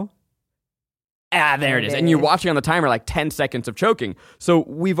it is. And you're watching on the timer like 10 seconds of choking. So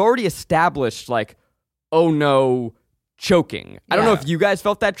we've already established like, oh no, choking. I don't know if you guys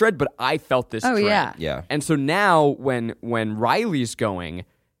felt that dread, but I felt this dread. Yeah. And so now when Riley's going,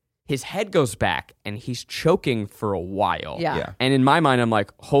 his head goes back and he's choking for a while. Yeah. And in my mind, I'm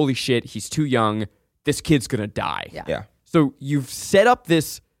like, holy shit, he's too young. This kid's going to die. Yeah. So you've set up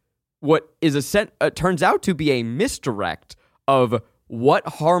this, what is turns out to be a misdirect of what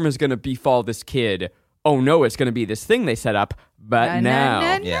harm is going to befall this kid. Oh no, it's going to be this thing they set up. But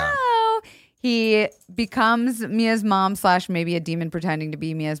no. He becomes Mia's mom / maybe a demon pretending to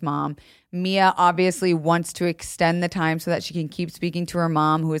be Mia's mom. Mia obviously wants to extend the time so that she can keep speaking to her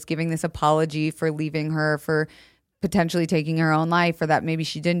mom, who is giving this apology for leaving her, for potentially taking her own life, or that maybe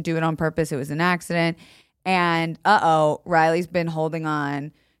she didn't do it on purpose. It was an accident. And Riley's been holding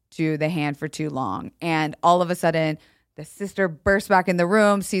on to the hand for too long. And all of a sudden, the sister bursts back in the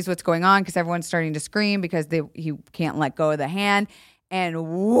room, sees what's going on because everyone's starting to scream because he can't let go of the hand. And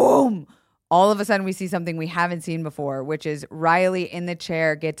whoom! All of a sudden, we see something we haven't seen before, which is Riley in the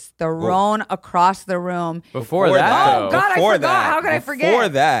chair gets thrown across the room. Before that, oh God, I forgot. How could I forget? Before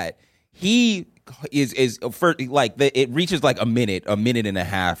that, he is for like it reaches like a minute and a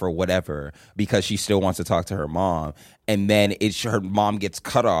half or whatever because she still wants to talk to her mom, and then her mom gets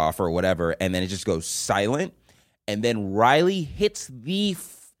cut off or whatever, and then it just goes silent, and then Riley hits the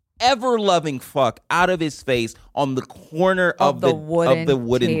ever-loving fuck out of his face on the corner of the wooden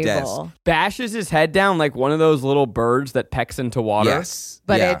desk. table. Bashes his head down like one of those little birds that pecks into water. Yes.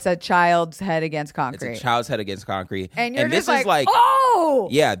 But yeah. it's a child's head against It's concrete. a child's head against concrete. and you're this just is like oh!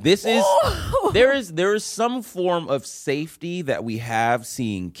 yeah, this is Oh! there is some form of safety that we have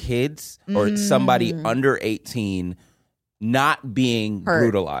seeing kids or somebody under 18 not being Hurt.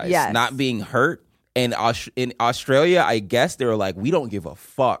 brutalized, Yes. not being hurt. And in Australia, I guess they were like, we don't give a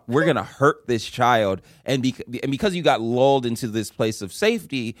fuck. We're going to hurt this child. And because you got lulled into this place of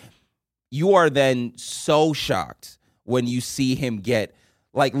safety, you are then so shocked when you see him get,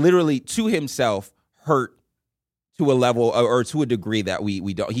 like, literally to himself hurt to a level or to a degree that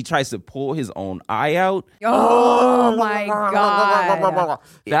we don't. He tries to pull his own eye out. Oh my God.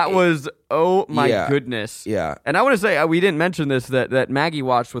 That was, oh my Yeah. goodness. Yeah. And I want to say, we didn't mention this, that Maggie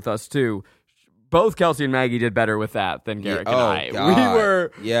watched with us too. Both Kelsey and Maggie did better with that than Garrick and Oh, I. God. We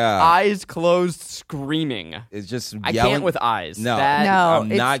were Yeah. eyes closed screaming. It's just I yelling. can't with eyes. No. That- No,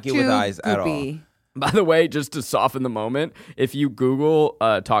 I'm it's not good with too eyes at all. goopy. By the way, just to soften the moment, if you Google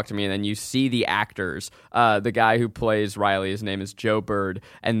Talk to Me and then you see the actors, the guy who plays Riley, his name is Joe Bird,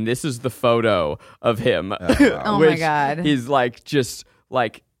 and this is the photo of him. Oh my which God. He's like just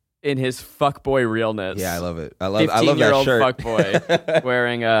like in his fuckboy realness. Yeah, I love it. I love that 15-year-old shirt. fuckboy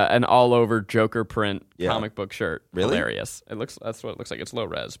wearing an all-over Joker print Yeah. comic book shirt. Really? Hilarious. That's what it looks like. It's low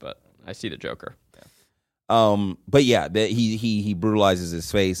res, but I see the Joker. But yeah, he brutalizes his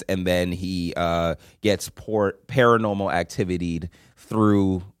face, and then he gets paranormal activity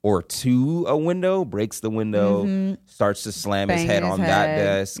through or to a window, breaks the window, starts to slam his Bang head his on that head.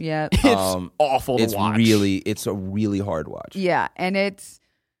 desk. Yep. It's awful to It's watch. it's a really hard watch. Yeah, and it's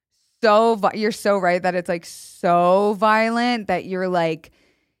so you're so right that it's like so violent that you're like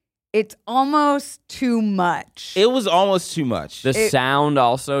it's almost too much. It was almost too much. The sound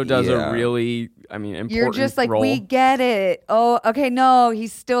also does Yeah. a really, important You're just like, role. we get it. Oh, okay, no,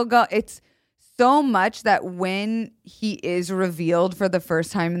 he's still it's so much that when he is revealed for the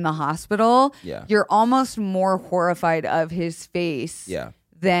first time in the hospital, Yeah. you're almost more horrified of his face Yeah.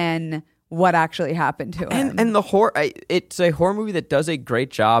 than what actually happened to him. And the horror, it's a horror movie that does a great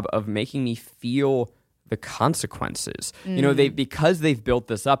job of making me feel the consequences. You know, because they've built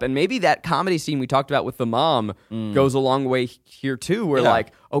this up, and maybe that comedy scene we talked about with the mom goes a long way here too. Where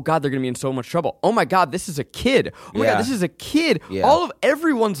like, oh God, they're gonna be in so much trouble. Oh my God, this is a kid. Oh my God, this is a kid. Yeah.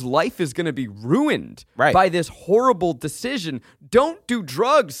 Everyone's life is gonna be ruined Right. by this horrible decision. Don't do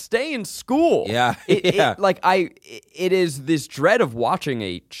drugs. Stay in school. Yeah. It is this dread of watching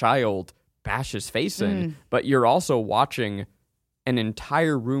a child bash his face in, but you're also watching an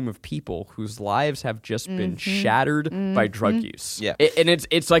entire room of people whose lives have just been shattered by drug use. Yeah. And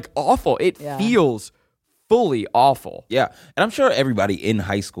it's like awful. It feels fully awful. Yeah. And I'm sure everybody in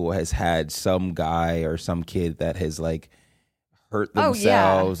high school has had some guy or some kid that has like hurt Oh,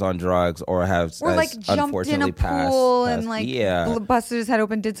 yeah. themselves on drugs or have or like jumped in a unfortunately pool passed- and like yeah. busted his head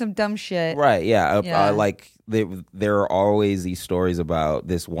open, did some dumb shit. Right, yeah. Yeah. Like there are always these stories about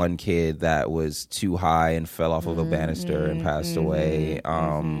this one kid that was too high and fell off of a banister and passed away,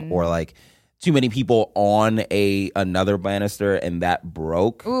 or like too many people on another banister and that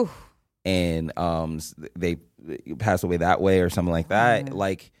broke, Ooh. and they passed away that way or something like that.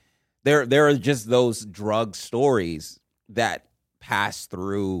 Like there are just those drug stories that pass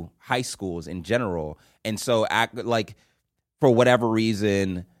through high schools in general, and so like for whatever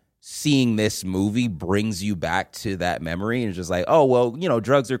reason, seeing this movie brings you back to that memory and it's just like, oh, well, you know,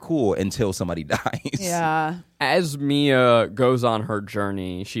 drugs are cool until somebody dies. Yeah. As Mia goes on her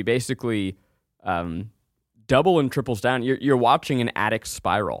journey, she basically double and triples down. You're watching an addict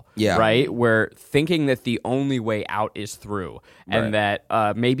spiral, Yeah. right? Where thinking that the only way out is through, and that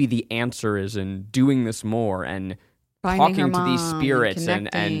maybe the answer is in doing this more and Finding her talking to these mom and spirits,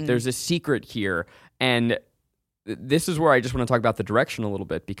 connecting. and there's a secret here. And this is where I just want to talk about the direction a little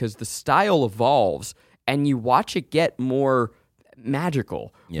bit, because the style evolves and you watch it get more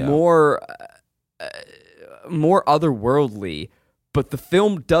magical, Yeah. more otherworldly, but the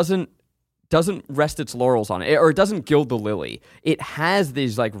film doesn't rest its laurels on it, or it doesn't gild the lily. It has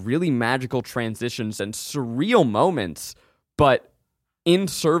these like really magical transitions and surreal moments, but in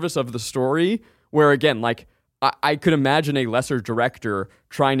service of the story, where again, like I could imagine a lesser director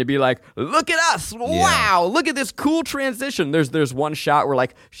trying to be like, look at us, wow, look at this cool transition. There's one shot where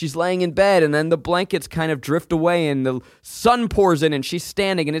like she's laying in bed and then the blankets kind of drift away and the sun pours in and she's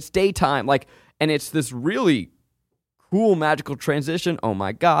standing and it's daytime, like, and it's this really cool magical transition. Oh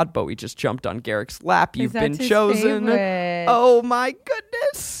my God, Bowie just jumped on Garrick's lap. You've been That's his chosen. favorite. Oh my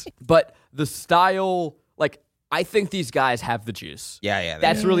goodness. But the style, like, I think these guys have the juice. Yeah.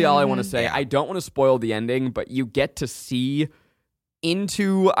 That's really all I want to say. Yeah. I don't want to spoil the ending, but you get to see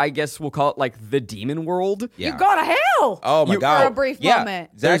into, I guess we'll call it like the demon world. Yeah. You go to hell. Oh my God. For a brief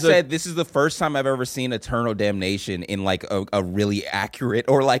moment. Zach said this is the first time I've ever seen Eternal Damnation in like a really accurate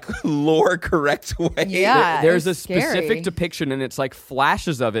or like lore correct way. Yeah. There's a it's scary. specific depiction, and it's like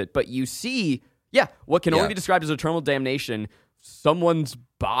flashes of it, but you see, what can only be described as eternal damnation, someone's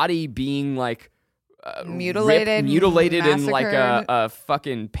body being like Mutilated in like massacred. a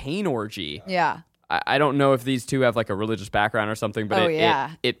fucking pain orgy. Yeah. I don't know if these two have like a religious background or something, but it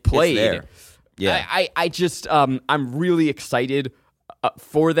It's played. there. Yeah. I just I'm really excited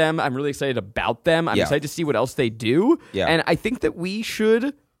for them. I'm really excited about them. I'm excited to see what else they do. Yeah. And I think that we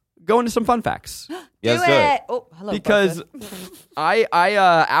should go into some fun facts. Yeah, Do let's do it. it. Oh, hello. Because breakfast. I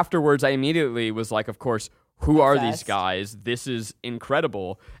afterwards I immediately was like, of course, who are these Obsessed. guys? This is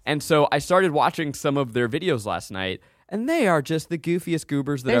incredible. And so I started watching some of their videos last night, and they are just the goofiest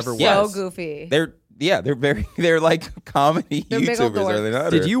goobers that They're ever so was. goofy. They're like comedy They're big old YouTubers, are they dorks.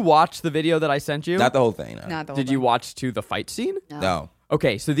 not? Did Or- you watch the video that I sent you? Not the whole thing. No. Not the whole Did you thing. watch to the fight scene? No.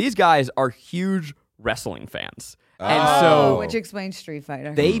 Okay, so these guys are huge wrestling fans. And Oh, so which explains Street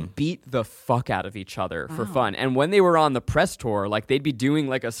Fighter. they beat the fuck out of each other for fun. And when they were on the press tour, like they'd be doing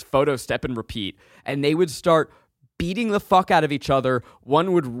like a photo step and repeat, and they would start beating the fuck out of each other.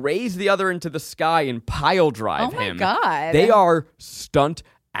 One would raise the other into the sky and pile drive Oh my him. God. They are stunt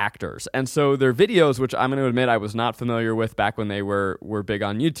actors. And so their videos, which I'm going to admit I was not familiar with back when they were big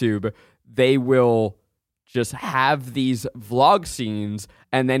on YouTube, they will just have these vlog scenes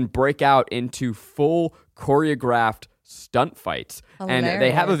and then break out into full choreographed stunt fights. And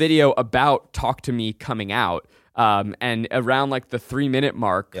they have a Hilarious. video about Talk to Me coming out. And around like the 3-minute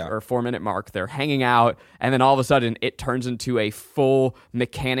mark or 4-minute mark, they're hanging out. And then all of a sudden it turns into a full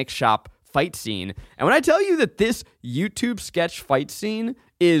mechanic shop fight scene. And when I tell you that this YouTube sketch fight scene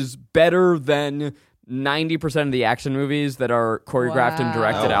is better than 90% of the action movies that are choreographed and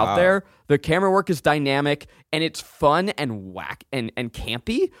directed out there, the camera work is dynamic and it's fun and whack and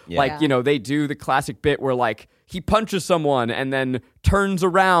campy. Like, you know, they do the classic bit where like he punches someone and then turns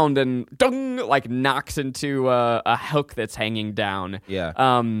around and dung, like knocks into a hook that's hanging down. Yeah.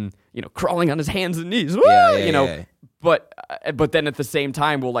 You know, crawling on his hands and knees. Yeah, you know. yeah. But then at the same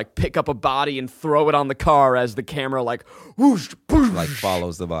time, we'll like pick up a body and throw it on the car as the camera like whoosh, whoosh. Like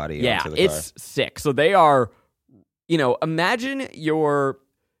follows the body. Yeah, onto the it's sick. So they are, you know, imagine your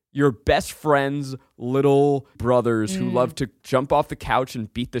best friend's little brothers who love to jump off the couch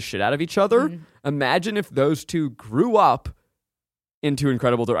and beat the shit out of each other. Imagine if those two grew up into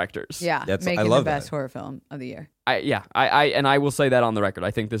incredible directors. Yeah, That's- making I love the best that. horror film of the year. I will say that on the record.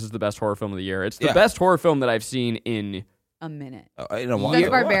 I think this is the best horror film of the year. It's the Yeah. best horror film that I've seen in A minute. In a while. That's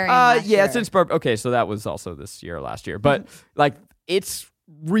Barbarian. last yeah, year. since okay, so that was also this year, last year. But like, it's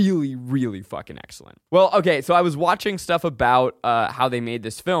really, really fucking excellent. Well, okay, so I was watching stuff about how they made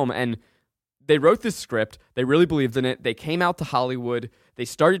this film, and they wrote this script. They really believed in it. They came out to Hollywood. They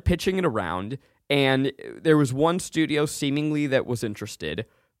started pitching it around, and there was one studio seemingly that was interested,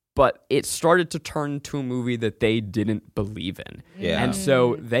 but it started to turn to a movie that they didn't believe in. Yeah. And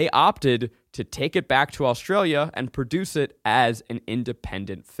so they opted to take it back to Australia and produce it as an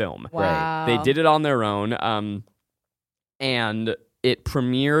independent film. Wow. They did it on their own, and it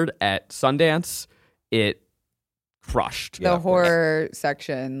premiered at Sundance. It crushed. The horror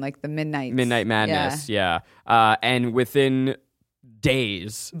section, like the Midnight Madness, yeah. And within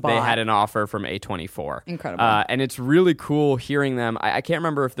days, they Bought. had an offer from A24. Incredible. And it's really cool hearing them. I can't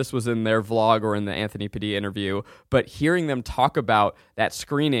remember if this was in their vlog or in the Anthony Padilla interview, but hearing them talk about that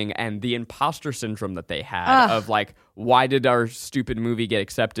screening and the imposter syndrome that they had of like, why did our stupid movie get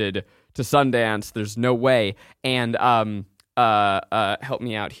accepted to Sundance? There's no way. And help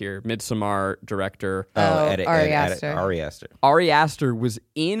me out here. Midsommar director Ari Aster. Ari Aster. Ari Aster was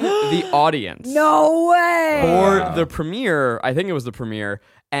in the audience. No way. For the premiere, I think it was the premiere,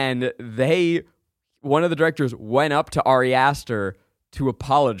 and one of the directors went up to Ari Aster to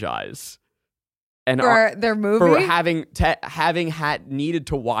apologize, and For their movie? for having had needed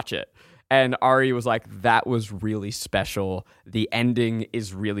to watch it. And Ari was like, "That was really special. The ending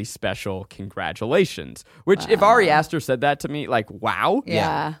is really special. Congratulations." Which, if Ari Aster said that to me, like, wow.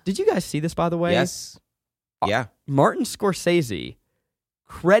 Yeah. Did you guys see this, by the way? Yes. Yeah. Martin Scorsese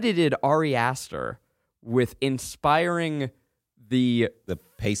credited Ari Aster with inspiring the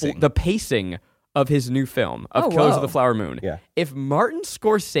pacing. of his new film of Oh, Killers of whoa. the Flower Moon. Yeah. If Martin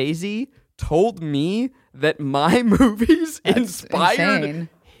Scorsese told me that my movies inspired insane.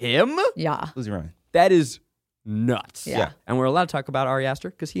 him, Yeah. Lose your mind. that is nuts. Yeah. And we're allowed to talk about Ari Aster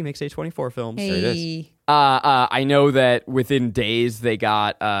because he makes A24 films. Hey. I know that within days they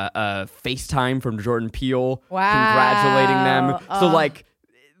got a FaceTime from Jordan Peele congratulating them. So like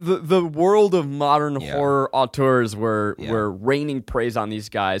the world of modern horror auteurs were raining praise on these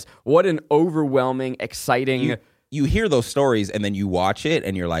guys. What an overwhelming, exciting. You hear those stories and then you watch it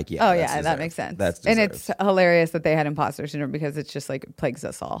and you're like, that makes sense. And it's hilarious that they had imposter syndrome because it's just like it plagues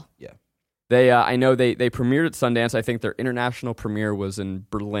us all. Yeah. I know they premiered at Sundance. I think their international premiere was in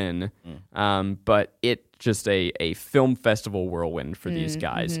Berlin. But it just a film festival whirlwind for these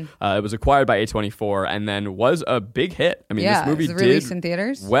guys. It was acquired by A24 and then was a big hit. I mean, this movie it was released in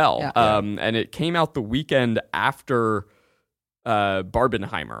theaters. Well. Yeah. And it came out the weekend after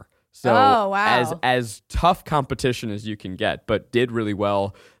Barbenheimer. So as tough competition as you can get, but did really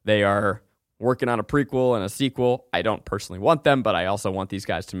well. They are working on a prequel and a sequel. I don't personally want them, but I also want these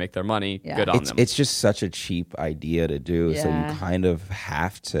guys to make their money. Yeah. Good on them. It's just such a cheap idea to do, so you kind of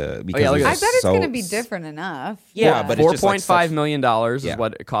have to. Because I bet it's going to be different enough. Yeah, but it's just $4.5 million is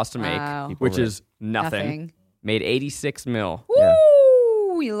what it cost to make, which is Nothing. Made $86 million.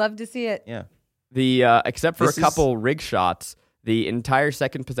 Woo! We love to see it. Yeah. The except for a couple rig shots, the entire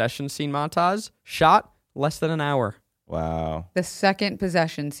second possession scene montage shot less than an hour. Wow. The second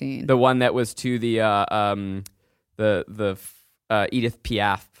possession scene. The one that was to the Edith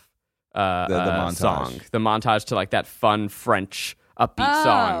Piaf the montage song. The montage to like that fun French upbeat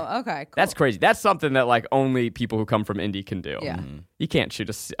song. Oh, okay, cool. That's crazy. That's something that like only people who come from indie can do. Yeah. You can't shoot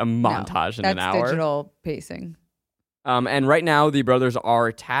a montage in an hour. That's digital pacing. And right now the brothers are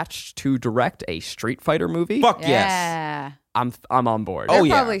attached to direct a Street Fighter movie. Fuck yes. Yeah. I'm on board. They're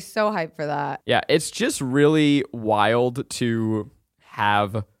probably so hyped for that. Yeah, it's just really wild to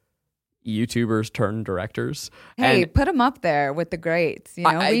have YouTubers turn directors. Hey, and put them up there with the greats. You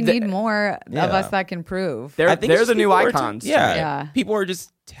know, we need more of us that can prove. They're the new icons. Yeah. People are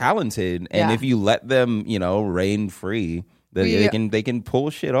just talented, and if you let them, reign free, they can pull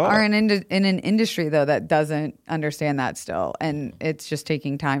shit off. Are in an industry though that doesn't understand that still, and it's just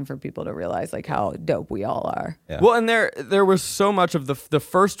taking time for people to realize like how dope we all are. Yeah. Well, and there was so much of the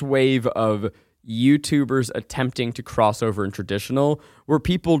first wave of YouTubers attempting to cross over in traditional were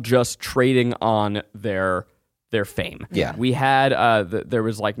people just trading on their fame. Yeah. We had there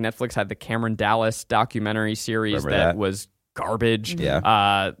was like Netflix had the Cameron Dallas documentary series that was garbage.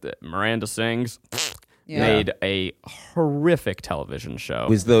 Yeah. Miranda Sings made a horrific television show. It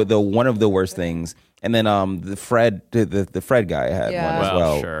was the one of the worst things. And then the Fred guy had one as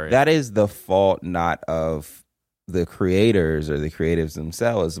well. Sure, that is the fault not of the creators or the creatives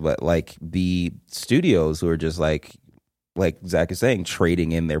themselves, but like the studios who are just like Zach is saying,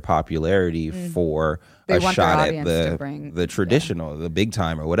 trading in their popularity for a shot at the traditional, the big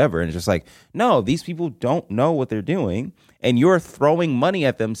time or whatever. And it's just like, no, these people don't know what they're doing. And you're throwing money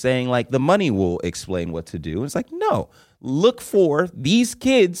at them saying like the money will explain what to do. And it's like, no, look for these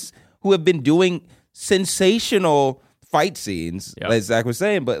kids who have been doing sensational fight scenes, like Zach was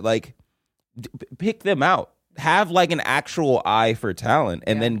saying, but like pick them out. Have like an actual eye for talent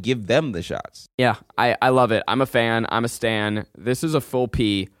and then give them the shots. Yeah, I love it. I'm a fan. I'm a stan. This is a full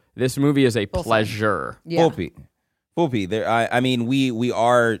P. This movie is a pleasure. Yeah. Full P. There. I mean, we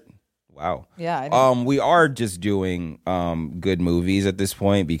are. Wow. Yeah. We are just doing good movies at this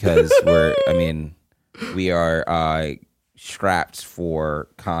point because we are strapped for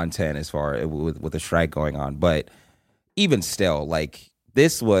content as far with the strike going on. But even still, like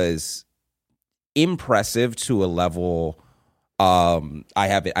this was impressive to a level I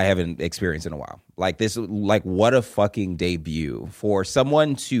haven't experienced in a while. Like this, like what a fucking debut for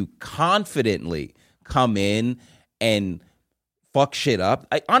someone to confidently come in and fuck shit up.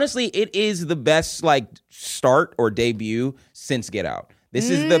 Honestly, it is the best like start or debut since Get Out. This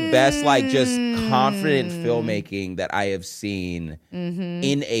is the best like just confident filmmaking that I have seen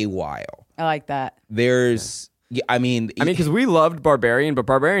in a while. I like that. There's because we loved Barbarian, but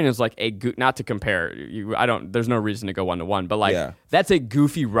Barbarian is like not to compare. There's no reason to go 1-to-1, but like that's a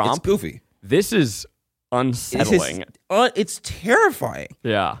goofy romp. It's goofy. This is unsettling. It's terrifying.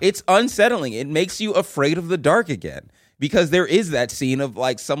 Yeah, it's unsettling. It makes you afraid of the dark again because there is that scene of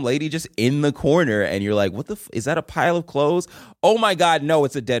like some lady just in the corner, and you're like, "What is that? A pile of clothes? Oh my god, no!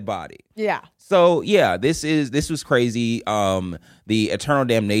 It's a dead body." Yeah. So yeah, this was crazy. The Eternal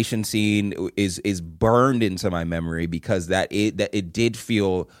Damnation scene is burned into my memory because it did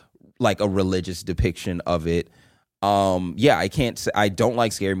feel like a religious depiction of it. I don't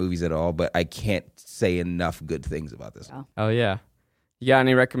like scary movies at all, but I can't say enough good things about this. Oh yeah, you got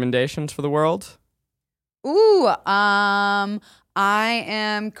any recommendations for the world? Ooh, I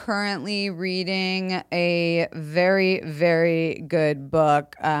am currently reading a very, very good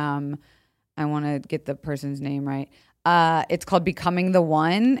book. I want to get the person's name right. It's called Becoming the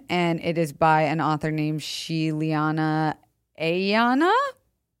One, and it is by an author named Shiliana Ayana.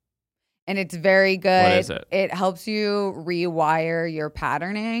 And it's very good. What is it? It helps you rewire your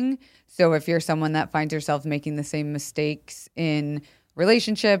patterning. So if you're someone that finds yourself making the same mistakes in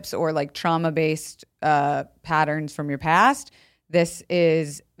relationships or like trauma-based patterns from your past, this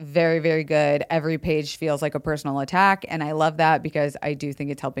is very, very good. Every page feels like a personal attack. And I love that because I do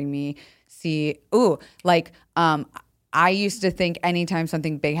think it's helping me see, I used to think anytime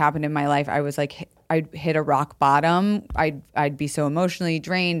something big happened in my life, I was like, I'd hit a rock bottom. I'd be so emotionally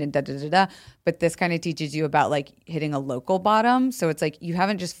drained and da-da-da-da. But this kind of teaches you about like hitting a local bottom. So it's like you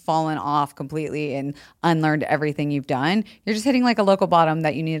haven't just fallen off completely and unlearned everything you've done. You're just hitting like a local bottom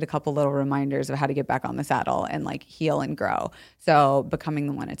that you need a couple little reminders of how to get back on the saddle and like heal and grow. So Becoming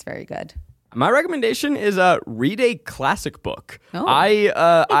the One, it's very good. My recommendation is read a classic book. Oh.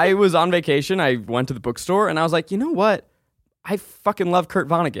 I was on vacation. I went to the bookstore and I was like, you know what? I fucking love Kurt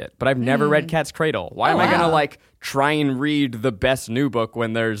Vonnegut, but I've never read Cat's Cradle. Why am I going to like try and read the best new book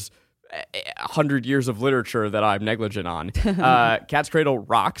when there's 100 years of literature that I'm negligent on? Cat's Cradle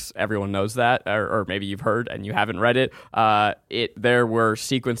rocks. Everyone knows that, or maybe you've heard and you haven't read it. There were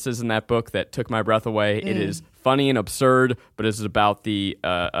sequences in that book that took my breath away. It is funny and absurd, but it's about the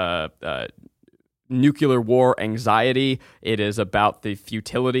nuclear war anxiety. It is about the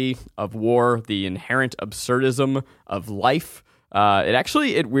futility of war, the inherent absurdism of life.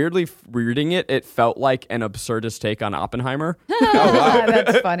 It weirdly, reading it felt like an absurdist take on Oppenheimer. Oh, wow.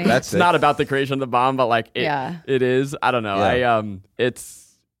 That's funny. It's not about the creation of the bomb, but like it is. I don't know. Yeah.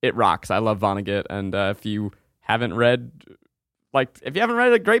 It rocks. I love Vonnegut, and if you haven't read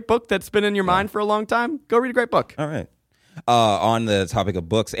a great book that's been in your mind for a long time, go read a great book. All right. On the topic of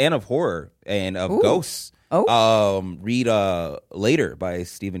books and of horror and of ghosts, read Later by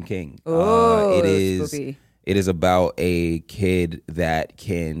Stephen King. Spooky. It is about a kid that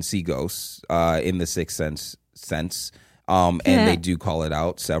can see ghosts in the sixth sense. And they do call it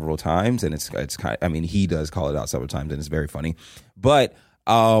out several times, and it's kind of, I mean, he does call it out several times, and it's very funny. But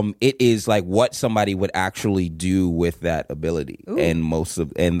it is like what somebody would actually do with that ability. Ooh. And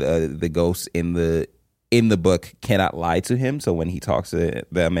the ghosts in the book cannot lie to him. So when he talks to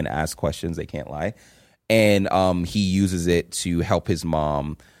them and asks questions, they can't lie. And he uses it to help his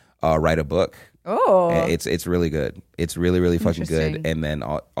mom write a book. Oh, it's really good. It's really, really fucking good. And then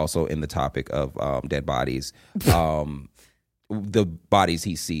also in the topic of dead bodies, the bodies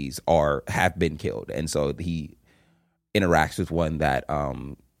he sees have been killed, and so he interacts with one that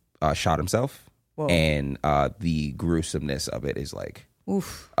shot himself. Whoa. And the gruesomeness of it is like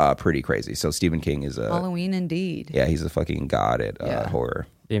pretty crazy. So Stephen King is Halloween indeed. Yeah, he's a fucking god at horror.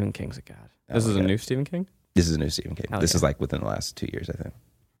 Stephen King's a god. This is a new Stephen King? This is a new Stephen King. This is like within the last 2 years, I think.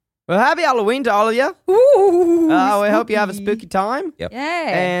 Well, happy Halloween to all of you. Ooh, we hope you have a spooky time. Yep. Yeah.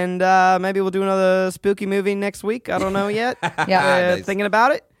 And maybe we'll do another spooky movie next week. I don't know yet. Nice. Thinking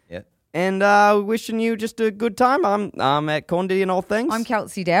about it. Yeah. And wishing you just a good time. I'm at Condi and all things. I'm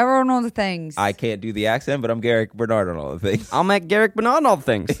Kelsey Darrow and all the things. I can't do the accent, but I'm Garrick Bernard on all the things. I'm at Garrick Bernard and all the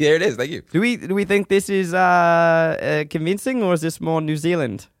things. There it is. Thank you. Do we think this is convincing, or is this more New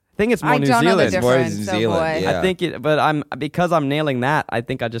Zealand? I think it's more New don't know the Zealand. difference, New so Zealand, boy. yeah. I think but because I'm nailing that, I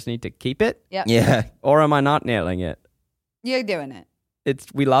think I just need to keep it. Yep. Yeah. Or am I not nailing it? You're doing it.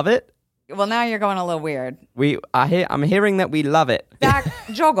 We love it. Well, now you're going a little weird. I'm hearing that we love it. Back,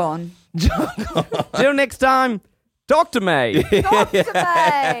 jog on. Till next time, talk to me. Talk to me.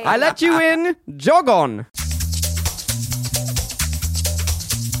 I let you in. Jog on.